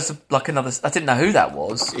 I thought it was like another... I didn't know who that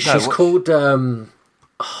was. She's called... oh,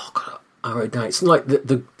 God, I wrote it down. It's like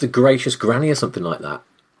the Gracious Granny or something like that.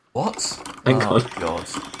 What? Hang on. God.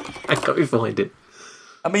 I can't find it.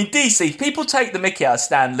 I mean, DC, people take the mickey out of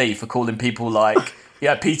Stan Lee for calling people like...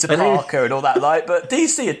 Peter Parker and all that, but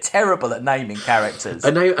DC are terrible at naming characters.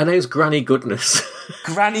 Her name's Granny Goodness.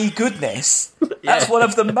 Granny Goodness? That's one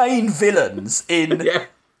of the main villains in...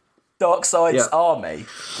 Darkseid's army,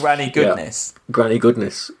 Granny Goodness. Yeah. Granny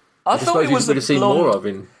Goodness. I thought it was a seen blonde. More of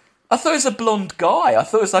in. I thought it was a blonde guy. I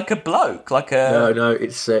thought it was like a bloke, like a. No,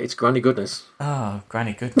 it's Granny Goodness. Oh,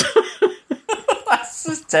 Granny Goodness. That's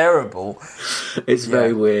just terrible. It's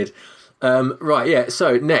very weird. Right, yeah.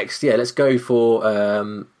 So next, let's go for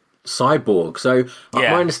Cyborg. So my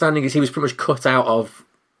understanding is he was pretty much cut out of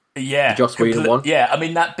the Joss Whedon one. Yeah, I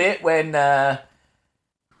mean that bit when.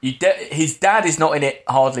 His dad is not in it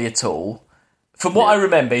hardly at all. From what I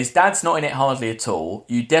remember, his dad's not in it hardly at all.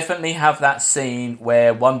 You definitely have that scene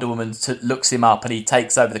where Wonder Woman looks him up and he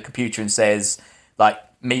takes over the computer and says, like,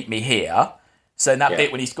 meet me here. So in that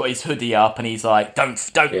bit when he's got his hoodie up and he's like, don't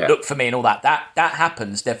look for me and all that, that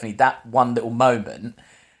happens, definitely, that one little moment.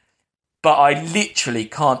 But I literally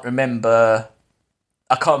can't remember...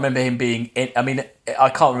 I can't remember him being in... I mean, I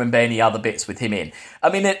can't remember any other bits with him in. I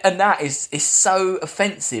mean, and that is so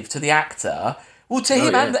offensive to the actor. Well, to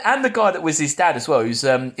him and the guy that was his dad as well, who's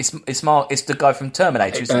it's the guy from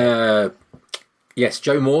Terminator, isn't it? Yes,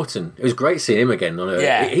 Joe Morton. It was great seeing him again.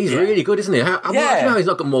 He's really good, isn't he? I don't know he's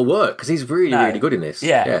not got more work, because he's really good in this.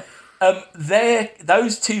 Yeah.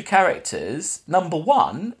 Those two characters, number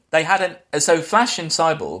one, they hadn't... So Flash and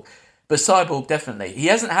Cyborg... But Cyborg, definitely. He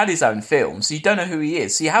hasn't had his own film, so you don't know who he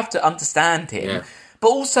is. So you have to understand him. Yeah. But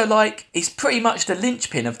also, like, he's pretty much the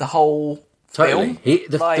linchpin of the whole film.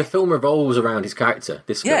 The film revolves around his character,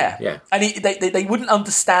 this film. Yeah. And they wouldn't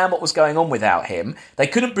understand what was going on without him. They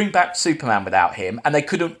couldn't bring back Superman without him. And they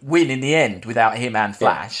couldn't win in the end without him and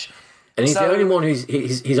Flash. Yeah. And he's the only one who's...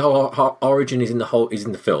 His whole origin is in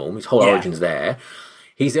the film. His whole origin's there.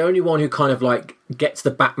 He's the only one who kind of like gets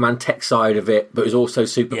the Batman tech side of it, but is also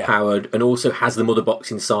super powered and also has the mother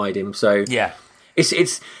box inside him. So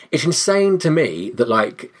it's insane to me that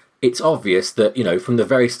like it's obvious that from the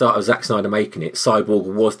very start of Zack Snyder making it, Cyborg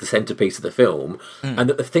was the centerpiece of the film, and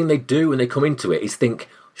that the thing they do when they come into it is think,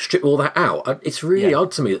 strip all that out. It's really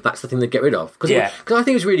odd to me that that's the thing they get rid of, because I think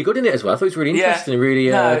he was really good in it as well. I thought it was really interesting.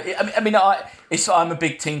 Really, I'm a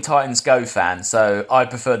big Teen Titans Go fan, so I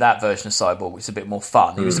prefer that version of Cyborg. It's a bit more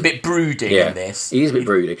fun. He was a bit brooding in this. He is a bit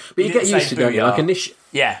brooding, but you get used to it. Like initially,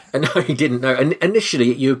 and no, he didn't know. And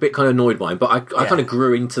initially, you were a bit kind of annoyed by him, but I kind of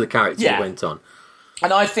grew into the character that went on.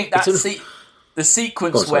 And I think that's the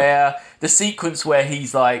sequence where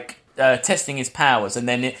he's like. Testing his powers, and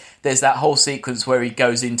then there's that whole sequence where he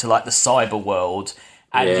goes into like the cyber world,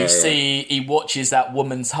 and see he watches that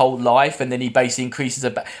woman's whole life, and then he basically increases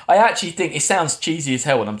her. I actually think it sounds cheesy as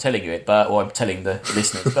hell when I'm telling you it, or I'm telling the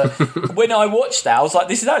listeners. But when I watched that, I was like,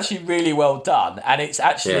 this is actually really well done, and it's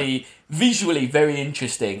actually visually very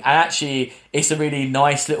interesting, and actually it's a really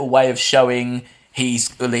nice little way of showing his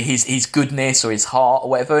goodness or his heart or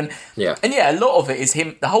whatever, and a lot of it is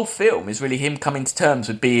him. The whole film is really him coming to terms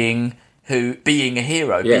with being a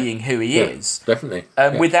hero, being who he is. Definitely.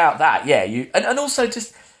 Without that, and also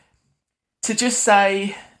just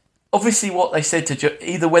say, obviously, what they said to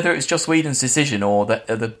either whether it's Joss Whedon's decision or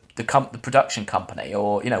the production company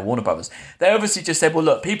or Warner Brothers, they obviously just said, well,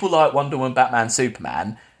 look, people like Wonder Woman, Batman,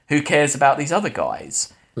 Superman. Who cares about these other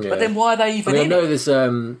guys? Yeah. But then why are they even in it? I know there's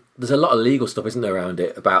a lot of legal stuff, isn't there, around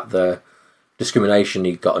it, about the discrimination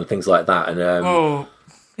he got and things like that. And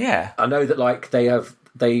I know that like because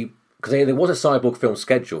there was a Cyborg film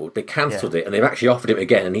scheduled, they cancelled it, and they've actually offered him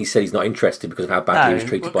again, and he said he's not interested because of how badly he was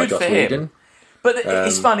treated by Joss Whedon. But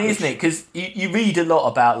it's funny, isn't it? Because you read a lot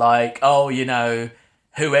about like,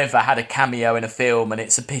 whoever had a cameo in a film, and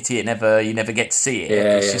it's a pity you never get to see it.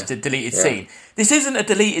 It's just a deleted scene. This isn't a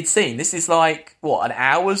deleted scene. This is like an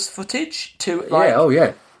hour's footage to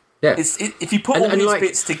yeah. If you put all these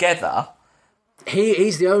bits together,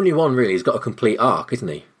 he's the only one really who's got a complete arc, isn't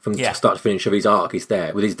he? From start to finish of his arc, he's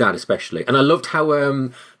there with his dad especially. And I loved how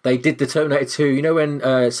they did the Terminator 2. You know when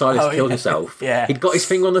Silas killed himself? Yeah, he'd got his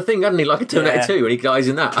finger on the thing, hadn't he? Like a Terminator 2, and he dies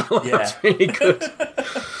in that. That's really good.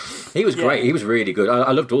 He was great. He was really good.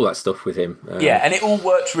 I loved all that stuff with him. And it all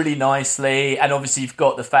worked really nicely. And obviously, you've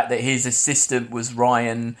got the fact that his assistant was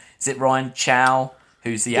Ryan. Is it Ryan Chow?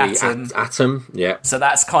 Who's the Atom? Atom, yeah. So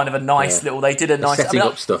that's kind of a nice little. They did a nice setting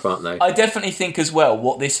up stuff, aren't they? I definitely think as well.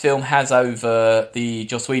 What this film has over the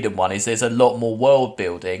Joss Whedon one is there's a lot more world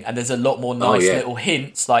building, and there's a lot more nice little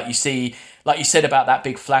hints. Like you see, like you said about that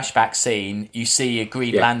big flashback scene. You see a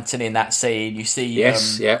Green Lantern in that scene. You see,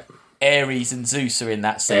 Ares and Zeus are in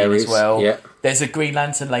that scene as well. Yeah. There's a Green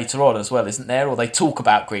Lantern later on as well, isn't there? Or they talk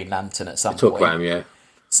about Green Lantern at some point. Talk about him, yeah.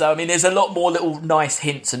 So I mean, there's a lot more little nice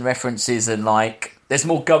hints and references, and like. There's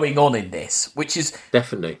more going on in this, which is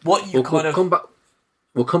definitely what you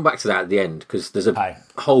We'll come back to that at the end because there's a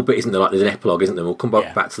whole bit, isn't there? Like there's an epilogue, isn't there? We'll come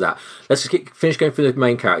back to that. Let's just finish going through the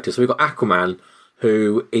main characters. So we've got Aquaman,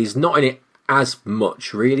 who is not in it as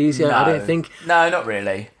much, really. Is he? No. I don't think. No, not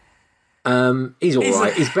really. He's all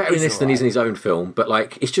right. He's better in this than he's in his own film, but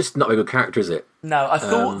like, it's just not a good character, is it? No, I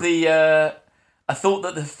thought I thought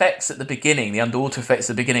that the effects at the beginning, the underwater effects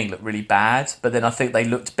at the beginning, looked really bad, but then I think they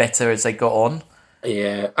looked better as they got on.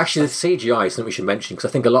 Yeah, actually, the CGI is something we should mention because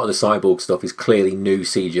I think a lot of the cyborg stuff is clearly new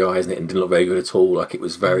CGI, isn't it? And didn't look very good at all. Like it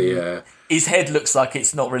was very. His head looks like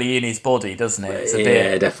it's not really in his body, doesn't it? It's a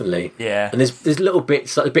bit... definitely. Yeah, and there's little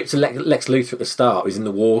bits, like the bits of Lex Luthor at the start, who's in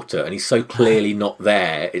the water, and he's so clearly not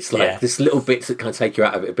there. It's like there's little bits that kind of take you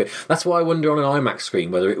out of it a bit. That's why I wonder on an IMAX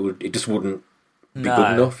screen whether it just wouldn't be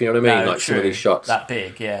good enough. You know what I mean? Like true. Some of these shots that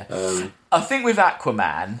big. Yeah, I think with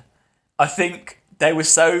Aquaman,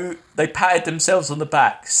 they patted themselves on the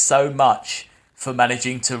back so much for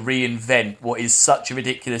managing to reinvent what is such a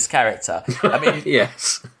ridiculous character. I mean,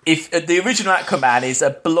 yes. If the original Aquaman is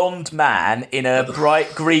a blonde man in a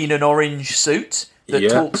bright green and orange suit that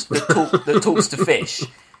talks to fish,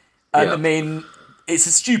 and I mean, it's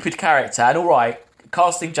a stupid character. And all right,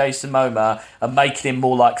 casting Jason Momoa and making him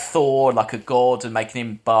more like Thor, like a god, and making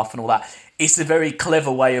him buff and all that, it's a very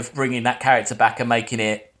clever way of bringing that character back and making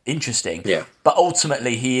it interesting. Yeah. But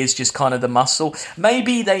ultimately he is just kind of the muscle.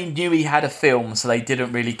 Maybe they knew he had a film, so they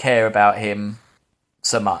didn't really care about him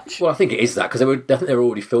so much. Well, I think it is that, because they were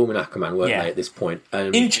already filming Aquaman, weren't they, at this point?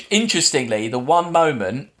 Interestingly, the one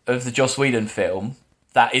moment of the Joss Whedon film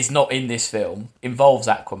that is not in this film involves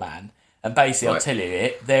Aquaman. And basically, I'll tell you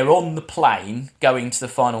it, they're on the plane going to the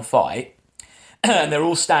final fight, and they're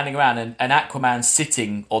all standing around, and Aquaman's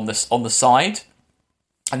sitting on the side,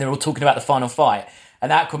 and they're all talking about the final fight.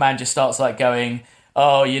 And Aquaman just starts like going,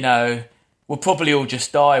 oh, we'll probably all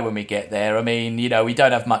just die when we get there. I mean, we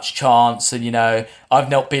don't have much chance, and, I've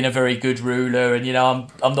not been a very good ruler, and, I'm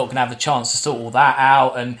not going to have the chance to sort all that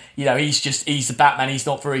out. And, he's the Batman, he's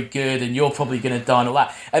not very good, and you're probably going to die and all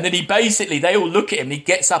that. And then they all look at him, and he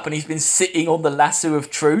gets up and he's been sitting on the lasso of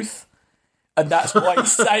truth. And that's why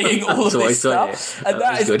he's saying all of this stuff. And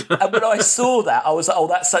that is good. And when I saw that, I was like, oh,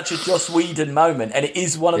 that's such a Joss Whedon moment. And it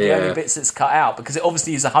is one of the only bits that's cut out, because it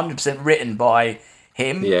obviously is 100% written by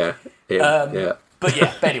him. Yeah.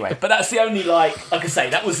 But anyway, that's the only, like I say,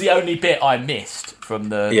 that was the only bit I missed from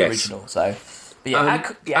the original. So, but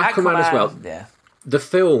Aquaman as well. Yeah. The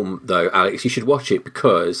film, though, Alex, you should watch it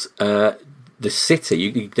because the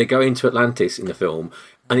city, they go into Atlantis in the film,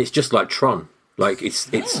 and it's just like Tron. Like it's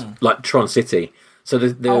like Tron City. So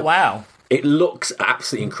oh wow, it looks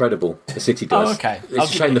absolutely incredible. The city does. Oh, okay. It's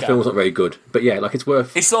a shame the film's not very good, but yeah, like it's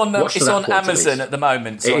worth. It's on Amazon at the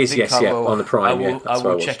moment. So it is, on the Prime. I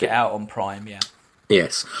will check it out on Prime. Yeah.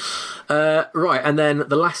 Yes. Right, and then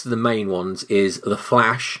the last of the main ones is the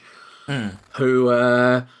Flash, who.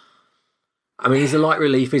 I mean, he's a light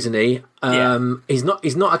relief, isn't he? He's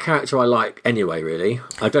not a character I like anyway. Really,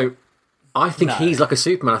 I think he's like a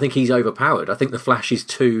Superman. I think he's overpowered. I think the Flash is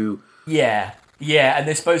too... Yeah, and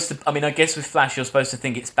they're supposed to... I mean, I guess with Flash, you're supposed to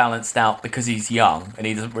think it's balanced out because he's young and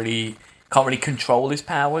he can't really control his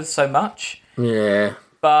powers so much. Yeah.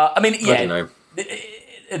 But, I mean, I don't know.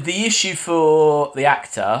 The issue for the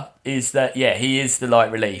actor is that, he is the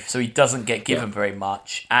light relief, so he doesn't get given very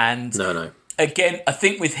much. And... No. Again, I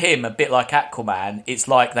think with him, a bit like Aquaman, it's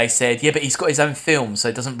like they said, but he's got his own film, so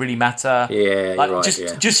it doesn't really matter. Yeah, like, you're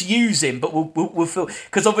right, just use him, but we'll film,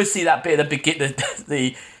 because obviously that bit at the beginning,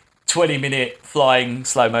 the 20-minute flying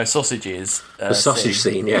slow-mo sausages. The sausage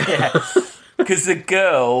scene, yeah. because the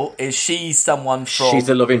girl she's someone from... She's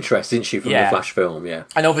the love interest, isn't she, from the Flash film, yeah.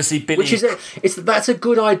 And obviously Billy... Which is that's a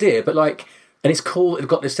good idea, but like... And it's cool they've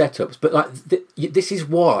got the setups, but like this is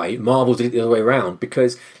why Marvel did it the other way around,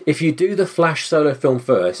 because if you do the Flash solo film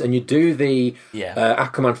first and you do the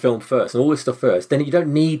Aquaman film first and all this stuff first, then you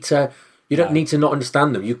don't need to not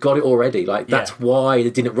understand them. You've got it already. Like that's why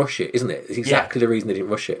they didn't rush it, isn't it? It's exactly the reason they didn't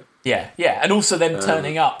rush it. Yeah, and also them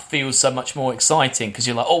turning up feels so much more exciting because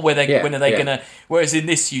you're like, oh, when are they gonna? Whereas in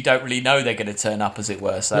this, you don't really know they're going to turn up, as it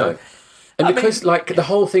were. So. No. And because the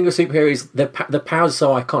whole thing with superheroes, the powers are so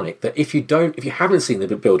iconic that if you haven't seen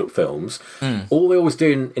the build-up films, all they always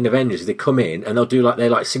do in Avengers is they come in and they'll do like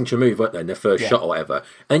their signature move, won't they, in their first shot or whatever,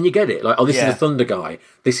 and you get it. Like, oh, this is the Thunder guy,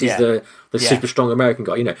 this is the super strong American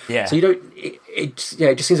guy, you know. Yeah. So you don't. It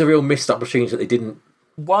just seems a real missed opportunity that they didn't.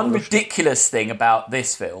 One ridiculous thing about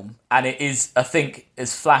this film, and it is, I think,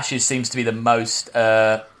 as Flash seems to be the most.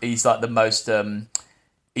 He's like the most.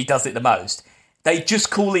 He does it the most. They just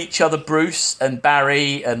call each other Bruce and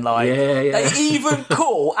Barry, and they even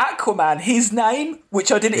call Aquaman his name,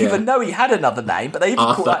 which I didn't even know he had another name, but they even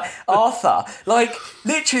call Arthur. Like,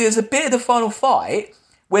 literally, there's a bit of the final fight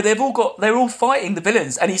where they're all fighting the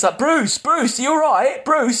villains, and he's like, Bruce, are you alright?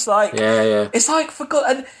 Bruce, like, it's like, for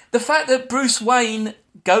God, and the fact that Bruce Wayne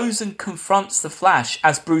goes and confronts the Flash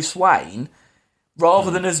as Bruce Wayne rather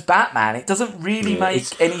than as Batman, it doesn't really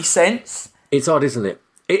make any sense. It's odd, isn't it?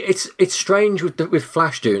 It's strange with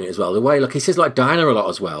Flash doing it as well. The way, like, he says like Diana a lot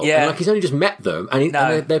as well. Yeah. And, like, he's only just met them, and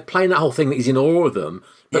they're playing that whole thing that he's in awe of them.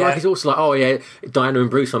 But like, he's also like, oh yeah, Diana and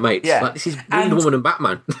Bruce are mates. Yeah. Like, this is Wonder Woman and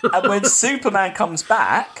Batman. And when Superman comes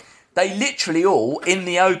back, they literally all in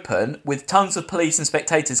the open with tons of police and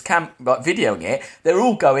spectators videoing it. They're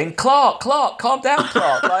all going, Clark, calm down,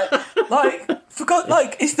 Clark.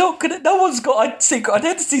 Like it's not gonna. No one's got secret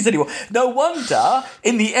identities anymore. No wonder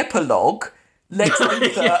in the epilogue. Lex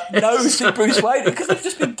Luthor knows who Bruce Wayne because they've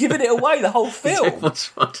just been giving it away the whole film. Everyone's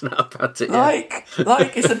finding out about it. Like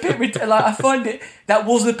it's a bit like I find that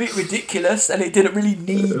was a bit ridiculous, and it didn't really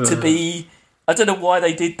need to be. I don't know why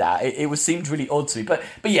they did that. It seemed really odd to me.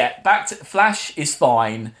 But yeah, back to Flash is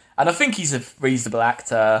fine, and I think he's a reasonable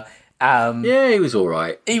actor. He was all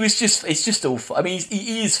right. It's just all. I mean,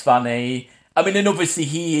 he is funny. I mean, and obviously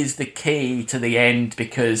he is the key to the end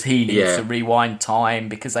because he needs to rewind time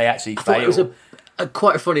because they actually fail. It was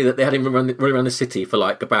quite funny that they had him running around the city for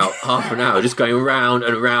like about half an hour, just going round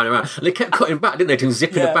and round and round. And they kept cutting back, didn't they, to him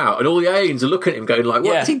zipping about, and all the aliens are looking at him going like,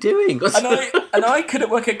 what is he doing? And I couldn't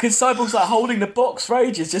work it because Cyborg's like holding the box for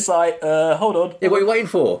ages, just like, hold on. Yeah, what are you waiting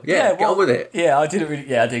for? Get on with it. Yeah, I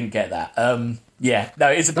didn't get that. No,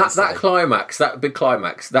 it's a bit that climax, that big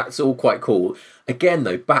climax, that's all quite cool. Again,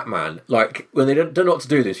 though, Batman, like, when they don't know what to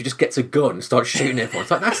do with this, he just gets a gun and starts shooting everyone.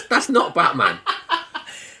 It's like, that's not Batman.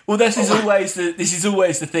 Well, this is always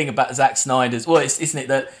the thing about Zack Snyder's. Well, isn't it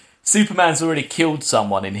that Superman's already killed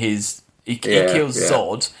someone in his... He kills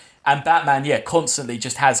Zod, and Batman, constantly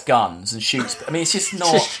just has guns and shoots. I mean, it's just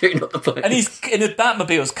not... just shooting up the place. And he's in the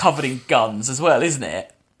Batmobile's covered in guns as well, isn't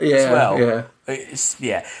it? Yeah, as well.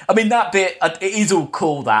 Yeah. I mean, that bit, it is all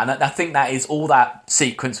cool, that, and I think that is all that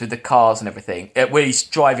sequence with the cars and everything, where he's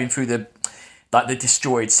driving through the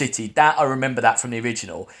destroyed city. That, I remember that from the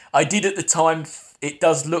original. I did at the time, it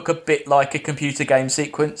does look a bit like a computer game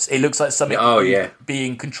sequence. It looks like something you'd be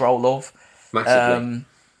in control of. Massively.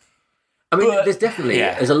 I mean, there's definitely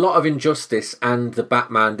there's a lot of injustice and the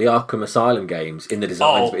Batman, the Arkham Asylum games in the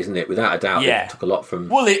designs of it, isn't it? Without a doubt, it took a lot from...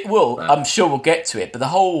 Well, I'm sure we'll get to it, but the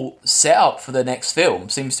whole setup for the next film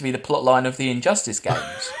seems to be the plotline of the Injustice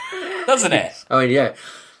games, doesn't it? I mean, yeah,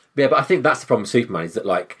 but I think that's the problem with Superman, is that,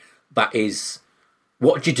 like, that is...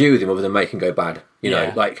 What do you do with him other than make him go bad? You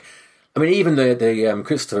know, like... I mean, even the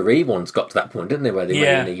Christopher Reeve ones got to that point, didn't they, where they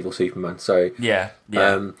made an evil Superman, so...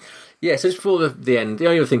 Yeah, so just before the end, the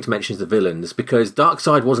only other thing to mention is the villains, because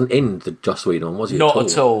Darkseid wasn't in the Joss Whedon one, was he? Not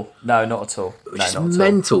at all. No, not at all. Which is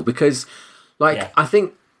mental, because, like, I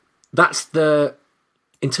think that's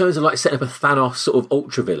in terms of, like, setting up a Thanos sort of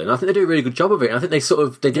ultra villain, I think they do a really good job of it. And I think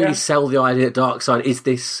they do really sell the idea that Darkseid is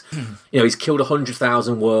this, he's killed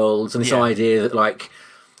 100,000 worlds, and this idea that, like...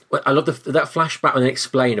 I love that flashback when they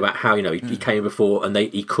explain about how, he came before and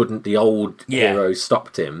he couldn't, the old heroes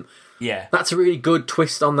stopped him. Yeah. That's a really good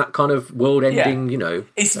twist on that kind of world-ending,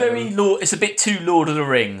 It's it's a bit too Lord of the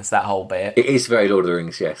Rings, that whole bit. It is very Lord of the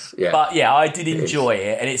Rings, yes. Yeah. But, I did enjoy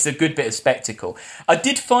it, and it's a good bit of spectacle. I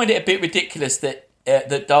did find it a bit ridiculous that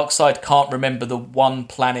Darkseid can't remember the one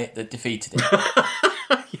planet that defeated him.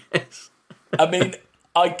 Yes. I mean...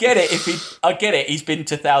 I get it, he's been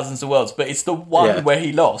to thousands of worlds, but it's the one where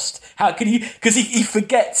he lost. How can he... Because he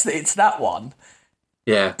forgets that it's that one.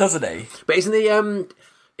 Yeah. Doesn't he? But isn't he,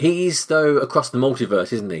 he's, though, across the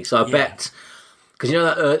multiverse, isn't he? So I bet... Because you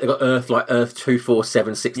know that they got Earth, like Earth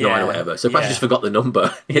 24769 or whatever. So perhaps he just forgot the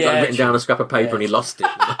number. He had written down a scrap of paper and he lost it.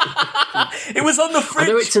 It was on the fridge.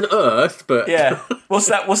 I know it's an Earth, but... Yeah. What's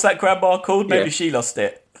that grandma called? Maybe she lost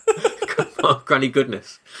it. Granny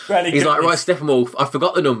Goodness. He's like, right, Steppenwolf, I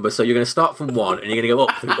forgot the number, so you're going to start from 1 and you're going to go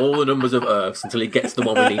up through all the numbers of Earths until he gets the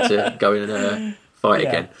one we need to go in and fight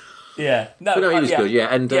again. Yeah. No, he was good,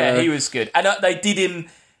 and he was good. And they did him...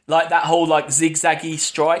 Like that whole zigzaggy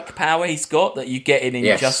strike power he's got that you get in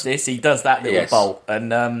Injustice. He does that little bolt,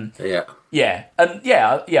 and I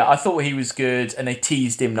thought he was good, and they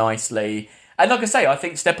teased him nicely. And like I say, I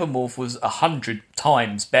think Steppenwolf was 100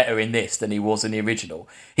 times better in this than he was in the original.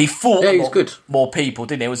 He fought a lot more people,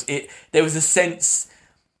 didn't he? There was a sense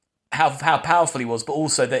how powerful he was, but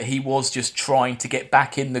also that he was just trying to get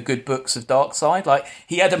back in the good books of Darkseid. Like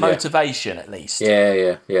he had a motivation at least.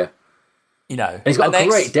 Yeah. You know, and he's got a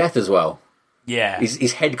great death as well. Yeah,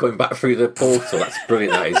 his head going back through the portal. That's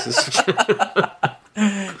brilliant. That is.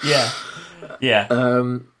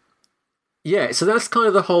 Yeah. So that's kind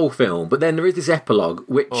of the whole film. But then there is this epilogue,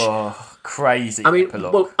 which crazy.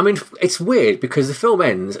 Epilogue. It's weird because the film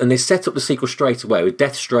ends and they set up the sequel straight away with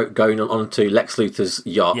Deathstroke going onto Lex Luthor's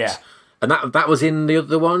yacht. Yeah. And that was in the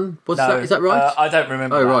other one? Is that right? I don't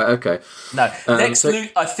remember. Oh, right, okay. No. I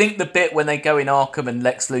think the bit when they go in Arkham and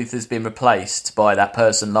Lex Luthor's been replaced by that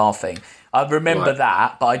person laughing, I remember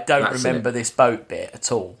that, but I don't remember this boat bit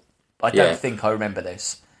at all. I don't think I remember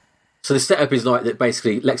this. So the setup is like that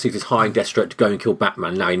basically Lex Luthor's hiring Deathstroke to go and kill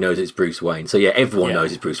Batman. Now he knows it's Bruce Wayne. So everyone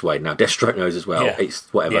knows it's Bruce Wayne now. Deathstroke knows as well. Yeah. It's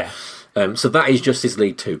whatever. Yeah. So that is Justice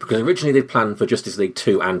League 2, because originally they planned for Justice League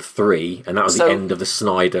 2 and 3, and that was the end of the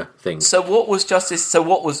Snyder thing. So what was Justice... So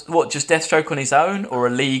what was... just Deathstroke on his own, or a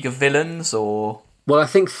League of Villains, or... Well, I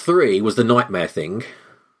think 3 was the Nightmare thing.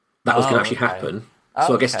 That was going to actually happen.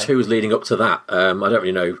 So I guess 2 was leading up to that. I don't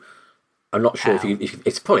really know. I'm not sure if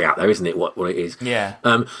it's probably out there, isn't it, what it is? Yeah.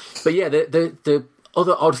 But yeah, the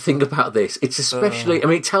other odd thing about this, it's especially...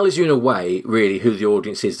 it tells you in a way, really, who the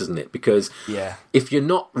audience is, doesn't it? Because if you're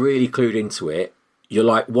not really clued into it, you're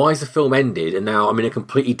like, why is the film ended and now I'm in a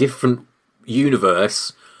completely different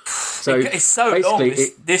universe? So it's so long.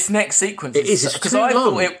 This next sequence is too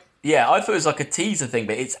long. I thought it was like a teaser thing,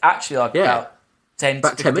 but it's actually like about 10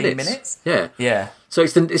 to 15 minutes. Yeah. So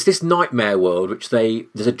it's this nightmare world, which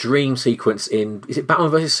there's a dream sequence in... Is it Batman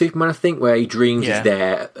vs Superman, I think, where he dreams he's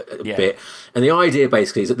there a bit. And the idea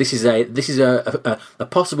basically is that this is a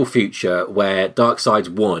possible future where Darkseid's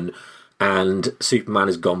won and Superman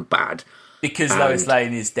has gone bad. Because Lois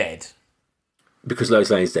Lane is dead. Because Lois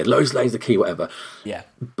Lane is dead. Lois Lane's the key, whatever. Yeah.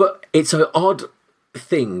 But it's an odd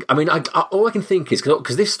thing. All I can think is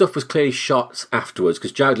because this stuff was clearly shot afterwards,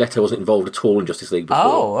 because Jared Leto wasn't involved at all in Justice League before.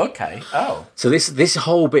 Oh, okay. Oh, so this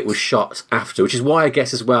whole bit was shot after, which is why I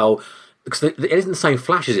guess as well, because it isn't the same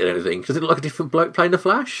Flash, is it? And everything, does it look like a different bloke playing the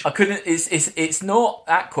Flash? I couldn't. It's not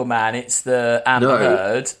Aquaman. It's the Amber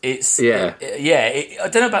Heard. It's I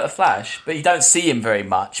don't know about the Flash, but you don't see him very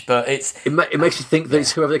much. But it makes you think that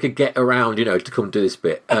it's whoever they could get around, to come do this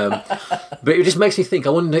bit. But it just makes me think.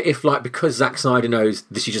 I wonder if, because Zack Snyder knows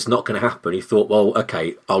this is just not going to happen, he thought, well,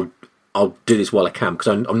 okay, I'll do this while I can, because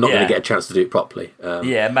I'm not going to get a chance to do it properly.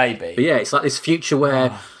 Maybe. But it's like this future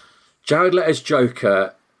where Jared Leto's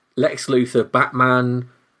Joker, Lex Luthor, Batman,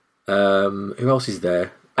 who else is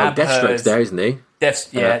there? Deathstroke's there, isn't he?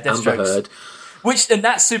 Deathstroke's. Amber Heard. And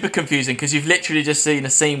that's super confusing, because you've literally just seen a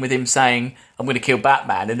scene with him saying, I'm going to kill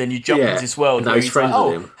Batman, and then you jump into this world where he's like,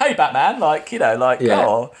 oh, hey Batman,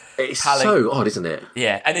 It's so odd, isn't it?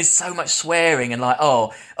 Yeah, and there's so much swearing and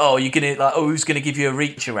you're going to, who's going to give you a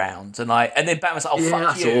reach around? And then Batman's like, fuck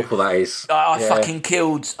that's you. Awful, that is. I fucking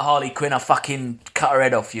killed Harley Quinn, I fucking cut her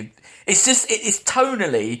head off. It's just, it's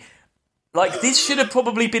tonally, this should have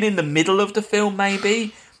probably been in the middle of the film,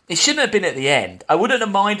 maybe. It shouldn't have been at the end. I wouldn't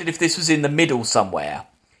have minded if this was in the middle somewhere.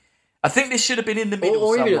 I think this should have been in the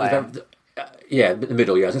middle somewhere. Even in the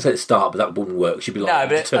middle, I was going to say at the start, but that wouldn't work. She'd be like,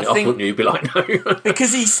 turn it off, wouldn't you? You'd be like, no.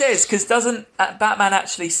 because doesn't Batman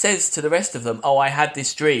actually says to the rest of them, I had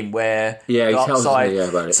this dream where he tells me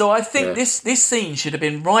about it. So I think this scene should have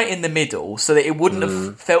been right in the middle so that it wouldn't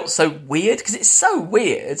have felt so weird, because it's so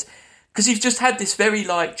weird. Because you've just had this very,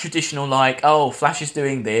 traditional, Flash is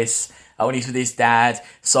doing this, and he's with his dad,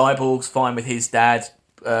 Cyborg's fine with his dad,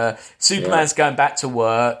 Superman's going back to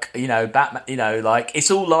work, Batman,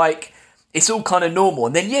 it's all kind of normal.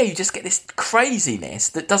 And then, you just get this craziness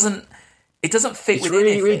that doesn't it doesn't fit It with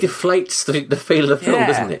really, anything. really deflates the feel of the film,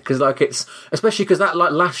 doesn't it? Because it's especially because that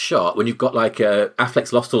last shot when you've got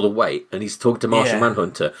Affleck's lost all the weight and he's talking to Martian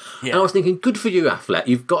Manhunter. And I was thinking, good for you, Affleck.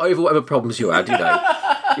 You've got over whatever problems you had.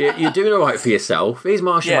 You're doing all right for yourself. Here's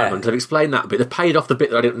Martian Manhunter. I've explained that bit. They paid off the bit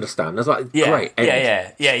that I didn't understand. I was like, great.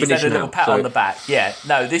 End. He's had a little pat on the back. Yeah,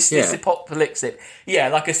 no, this apocalypse. Yeah,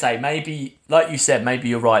 like I say, maybe like you said, maybe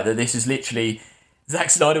you're right that this is literally. Zack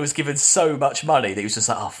Snyder was given so much money that he was just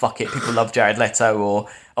like, oh, fuck it, people love Jared Leto, or,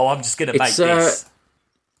 oh, I'm just going to make this.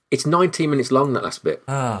 It's 19 minutes long, that last bit.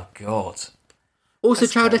 Oh, God. Also,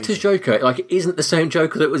 Jared Leto's Joker, isn't the same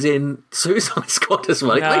Joker that was in Suicide Squad as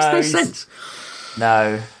well. It makes no sense.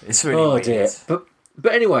 No, it's really weird. Dear.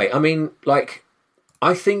 But anyway, I mean,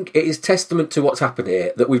 I think it is testament to what's happened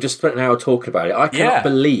here that we've just spent an hour talking about it. I cannot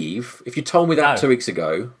believe, if you told me that 2 weeks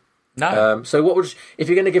ago... No. So what would if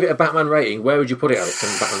you're going to give it a Batman rating? Where would you put it on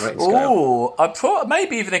the Batman rating scale? Oh,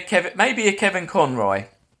 maybe even a Kevin Conroy.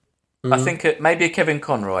 I think maybe a Kevin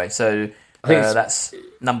Conroy. So I think that's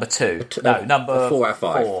number 2. Number 4 out of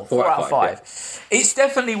 5. 4 out of 5. Yeah. It's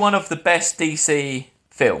definitely one of the best DC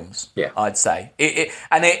films. Yeah, I'd say.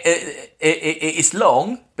 It's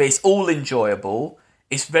long, but it's all enjoyable.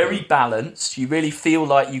 It's very balanced. You really feel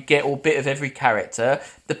like you get a bit of every character.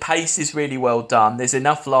 The pace is really well done. There's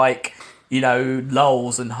enough, lulls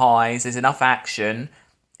and highs. There's enough action.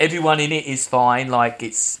 Everyone in it is fine.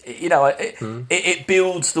 It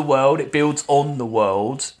builds the world. It builds on the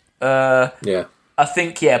world. I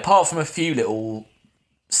think, apart from a few little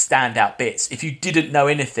standout bits, if you didn't know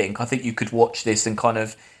anything, I think you could watch this and kind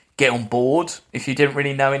of get on board. If you didn't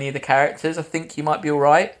really know any of the characters, I think you might be all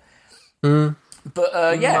right. But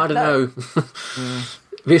I don't know.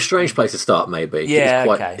 It'd be a strange place to start, maybe.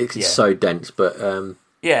 Yeah, it's so dense, but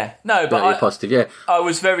but positive. I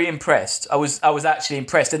was very impressed. I was actually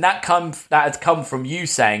impressed, and that had come from you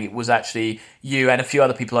saying it was actually you and a few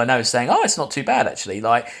other people I know saying, "Oh, it's not too bad actually."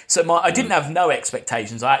 I didn't have no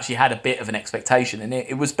expectations. I actually had a bit of an expectation, and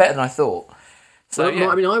it was better than I thought. So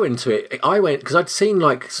I mean, I went into it. I went because I'd seen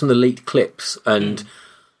some of the leaked clips and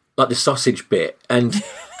the sausage bit and.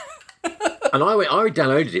 And I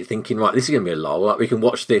downloaded it thinking, right, this is going to be a lull. We can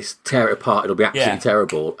watch this, tear it apart. It'll be absolutely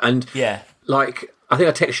terrible. And I think I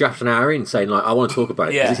texted you after an hour in saying, I want to talk about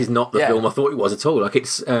it because this is not the film I thought it was at all.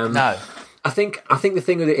 It's no. I think the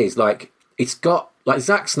thing with it is it's got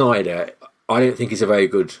Zack Snyder. I don't think he's a very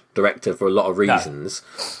good director for a lot of reasons.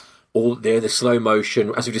 No. All the slow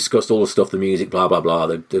motion, as we discussed, all the stuff, the music, blah blah blah,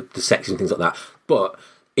 the sex and things like that. But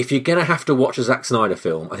if you're going to have to watch a Zack Snyder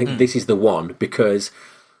film, I think this is the one because.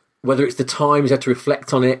 Whether it's the time he's had to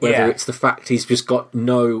reflect on it, whether it's the fact he's just got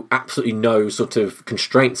absolutely no sort of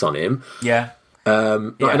constraints on him. Yeah.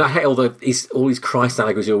 And I hate all these Christ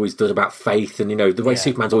allegories he always does about faith and, the way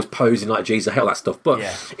Superman's always posing like Jesus. I hate all that stuff. But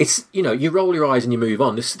it's, you roll your eyes and you move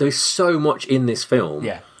on. There's so much in this film.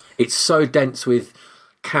 Yeah. It's so dense with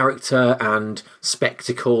character and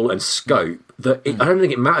spectacle and scope that I don't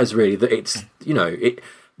think it matters really that it's,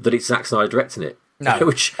 that it's Zack Snyder directing it.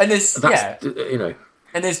 No.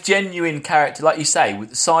 And there's genuine character, like you say,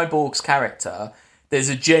 with Cyborg's character, there's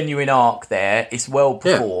a genuine arc there. It's well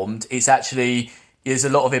performed. It's actually, there's a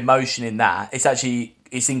lot of emotion in that.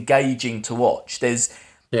 It's engaging to watch.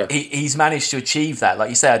 He's managed to achieve that. Like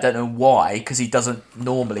you say, I don't know why, because he doesn't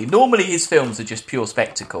normally his films are just pure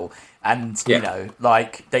spectacle. And,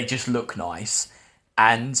 they just look nice.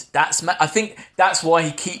 And I think that's why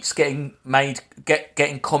he keeps getting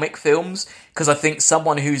comic films, because I think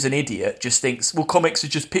someone who's an idiot just thinks, well, comics are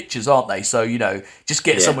just pictures, aren't they? So, just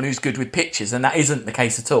get someone who's good with pictures, and that isn't the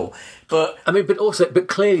case at all. But I mean, but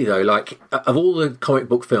clearly though, of all the comic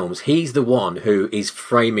book films, he's the one who is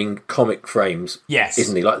framing comic frames,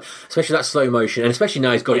 isn't he? Especially that slow motion, and especially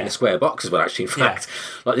now he's got it in a square box as well. Actually, in fact,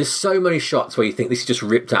 there's so many shots where you think this is just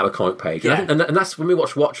ripped out of a comic page, and that's when we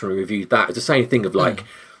watched Watchmen and reviewed that. It's the same thing of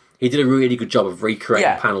he did a really good job of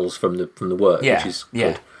recreating panels from the work, which is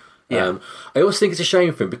good. Yeah. I also think it's a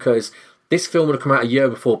shame for him because this film would have come out a year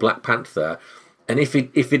before Black Panther, and if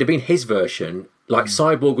it had been his version,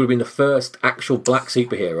 Cyborg would have been the first actual black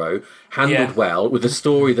superhero handled well with a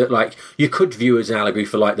story that you could view as an allegory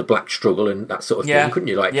for the black struggle and that sort of thing, couldn't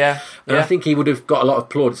you? I think he would have got a lot of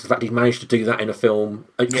plaudits for the fact he managed to do that in a film.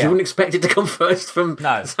 You wouldn't expect it to come first from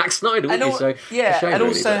Zack Snyder, would you? So and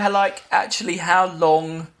also actually how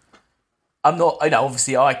long.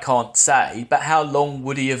 Obviously I can't say, but how long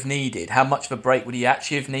would he have needed? How much of a break would he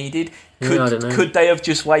actually have needed? Could they have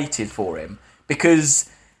just waited for him? Because,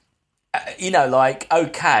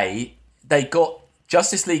 they got...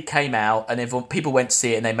 Justice League came out and people went to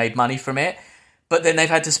see it and they made money from it. but then they've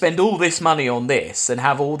had to spend all this money on this and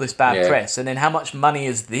have all this bad press, and then how much money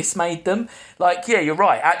has this made them? Like, yeah, you're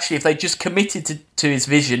right. Actually, if they just committed to his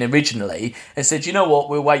vision originally and said, you know what,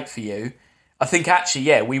 we'll wait for you, I think actually,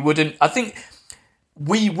 yeah, we wouldn't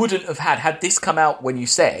have had this come out when you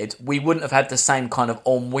said, we wouldn't have had the same kind of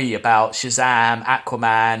ennui about Shazam,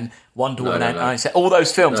 Aquaman, Wonder Woman, all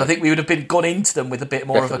those films. I think we would have gone into them with a bit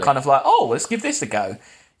more of a kind of like, oh, let's give this a go,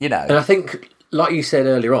 you know. And I think, like you said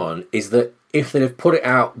earlier on, is that if they'd have put it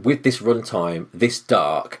out with this runtime, this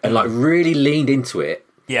dark, and like really leaned into it,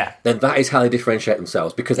 then that is how they differentiate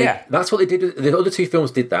themselves, because that's what they did. The other two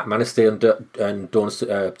films did that, Man of Steel and Batman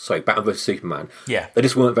vs Superman. Yeah, they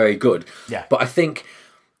just weren't very good. Yeah, but I think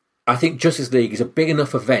Justice League is a big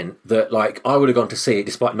enough event that like I would have gone to see it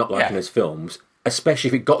despite not liking those films, especially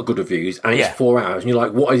if it got good reviews and it's 4 hours and you're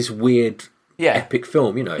like, what is this weird epic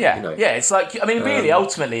film? You know, it's like, I mean, really,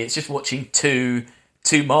 ultimately, it's just watching two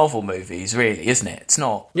Marvel movies, really, isn't it? It's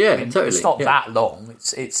not. Totally. It's not that long.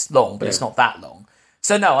 It's long, but it's not that long.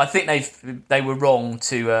 So no, I think they were wrong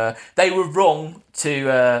to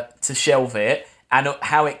shelve it, and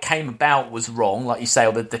how it came about was wrong, like you say,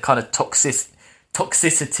 or the kind of toxicity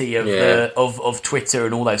of Twitter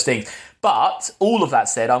and all those things. But all of that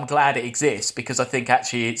said, I'm glad it exists, because I think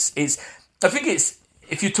actually it's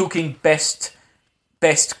if you're talking best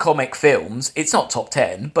comic films, it's not top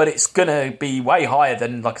 10, but it's gonna be way higher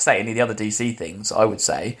than, like I say, any of the other DC things, I would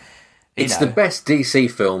say. It's the best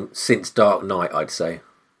DC film since Dark Knight, I'd say.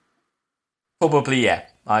 Probably, yeah.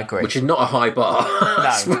 I agree. Which is not a high bar,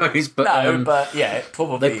 I suppose. But,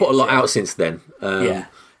 probably. They've put a lot out since then.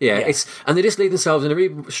 It's, and they just leave themselves in a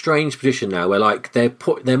really strange position now, where like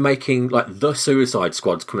they're making like the Suicide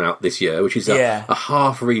Squad's coming out this year, which is a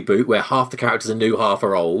half reboot where half the characters are new, half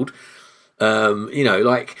are old.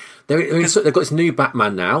 Like they've got this new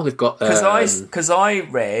Batman now. They've got because I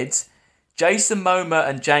read Jason Momoa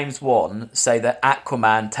and James Wan say that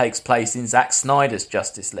Aquaman takes place in Zack Snyder's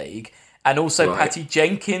Justice League, and also Patty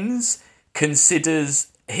Jenkins considers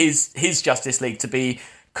his Justice League to be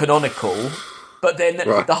canonical. But then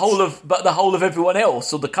the whole of everyone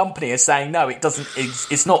else or the company is saying no, it doesn't.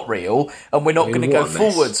 It's not real, and we're not going to go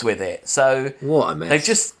forwards with it. So what a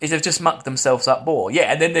mess! They've just mucked themselves up more.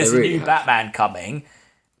 Yeah, and then there's a new Batman coming.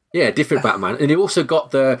 Yeah, different Batman, and you've also got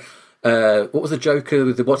the what was the Joker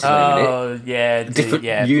with the what's his name in it? Oh yeah, different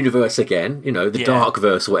universe again. You know, the Dark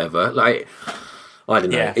Verse or whatever. Like I don't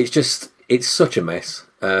know. Yeah. It's such a mess.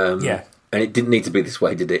 And it didn't need to be this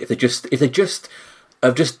way, did it? If they just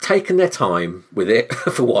have just taken their time with it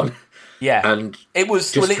for one. Yeah. And it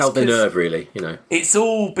was just held their nerve, really, you know. It's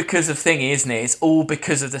all because of thingy, isn't it? It's all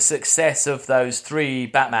because of the success of those 3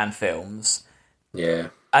 Batman films. Yeah.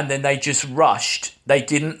 And then they just rushed. They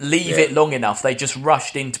didn't leave it long enough. They just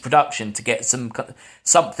rushed into production to get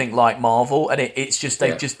something like Marvel, and it's just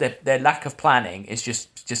their lack of planning is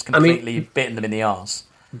just completely bitten them in the arse.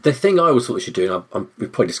 The thing I always thought they should do, and we've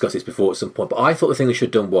probably discussed this before at some point, but I thought the thing they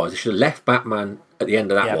should have done was they should have left Batman at the end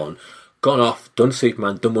of that one, gone off, done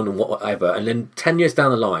Superman, done Wonder Woman, whatever, and then 10 years down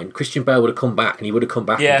the line, Christian Bale would have come back, and he would have come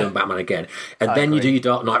back and done Batman again. And then you do your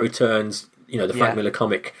Dark Knight Returns, you know, the Frank Miller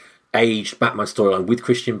comic aged Batman storyline with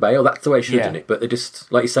Christian Bale. That's the way they should have done it. But they just,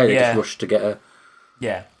 like you say, they just rushed to get a...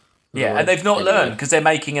 Yeah. And they've not learned, because they're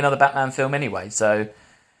making another Batman film anyway, so...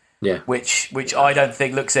 Yeah. Which I don't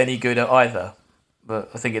think looks any good either.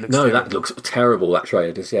 But I think it looks that looks terrible, that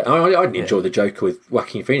trailer does, I didn't enjoy the Joker with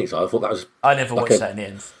Joaquin Phoenix. I thought that was... I never watched that in the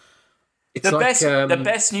end. The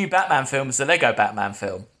best new Batman film is the Lego Batman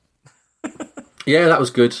film. Yeah, that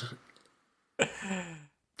was good.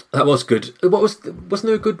 That was good. Wasn't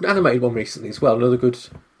there a good animated one recently as well? Another good...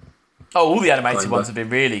 Oh, all the animated ones have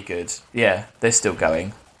been really good. Yeah, they're still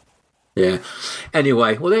going. Yeah.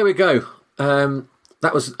 Anyway, well, there we go.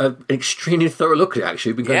 That was an extremely thorough look at it,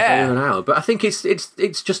 actually. We've been going for over an hour. But I think it's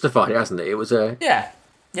justified, hasn't it? It was a... Yeah,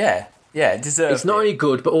 it deserves It's not only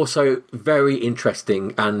good, but also very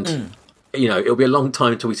interesting and... You know, it'll be a long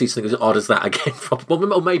time until we see something as odd as that again.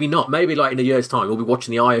 Or maybe not. Maybe, like, in a year's time, we'll be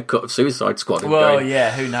watching the Ayer cut of Suicide Squad. And well,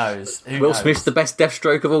 who knows? Will Smith's the best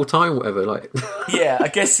Deathstroke of all time, whatever. Like, yeah, I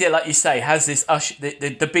guess, like you say, has this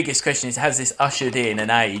the biggest question is, has this ushered in an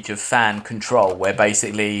age of fan control where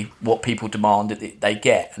basically what people demand they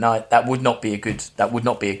get? And that would not be a good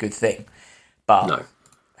thing. But no.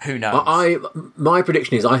 Who knows? My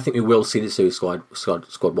prediction is I think we will see the Suicide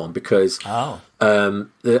Squad one, because I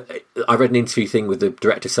read an interview thing with the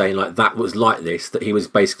director saying like that was like this, that he was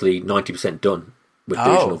basically 90% done with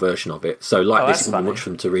the original version of it. So this it would be much for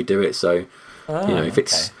them to redo it. So if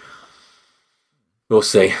it's, we'll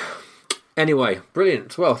see. Anyway,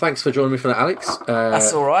 brilliant. Well, thanks for joining me for that, Alex.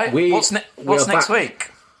 That's all right. What's next week?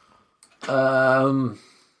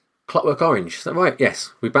 Clockwork Orange. Is that right?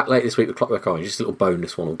 Yes. We're back later this week with Clockwork Orange. Just a little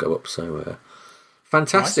bonus one will go up. So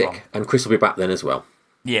fantastic. Nice. And Chris will be back then as well.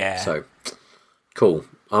 Yeah. So cool.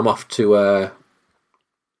 I'm off to.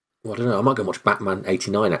 Well, I don't know. I might go watch Batman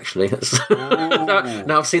 '89. Actually,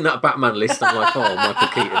 now I've seen that Batman list. I'm like, oh, Michael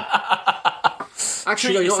Keaton.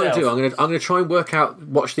 Actually, no, you know what I'm going to do? I'm going to try and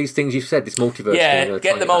watch these things you've said. This multiverse. Yeah,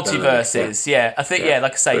 get the multiverses. Yeah, I think. Yeah,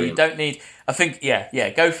 like I say, brilliant. You don't need. I think.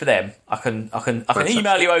 Yeah, go for them. I can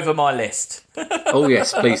email you over my list. Oh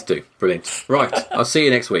yes, please do. Brilliant. Right, I'll see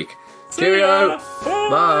you next week. Cheerio.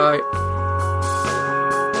 Bye.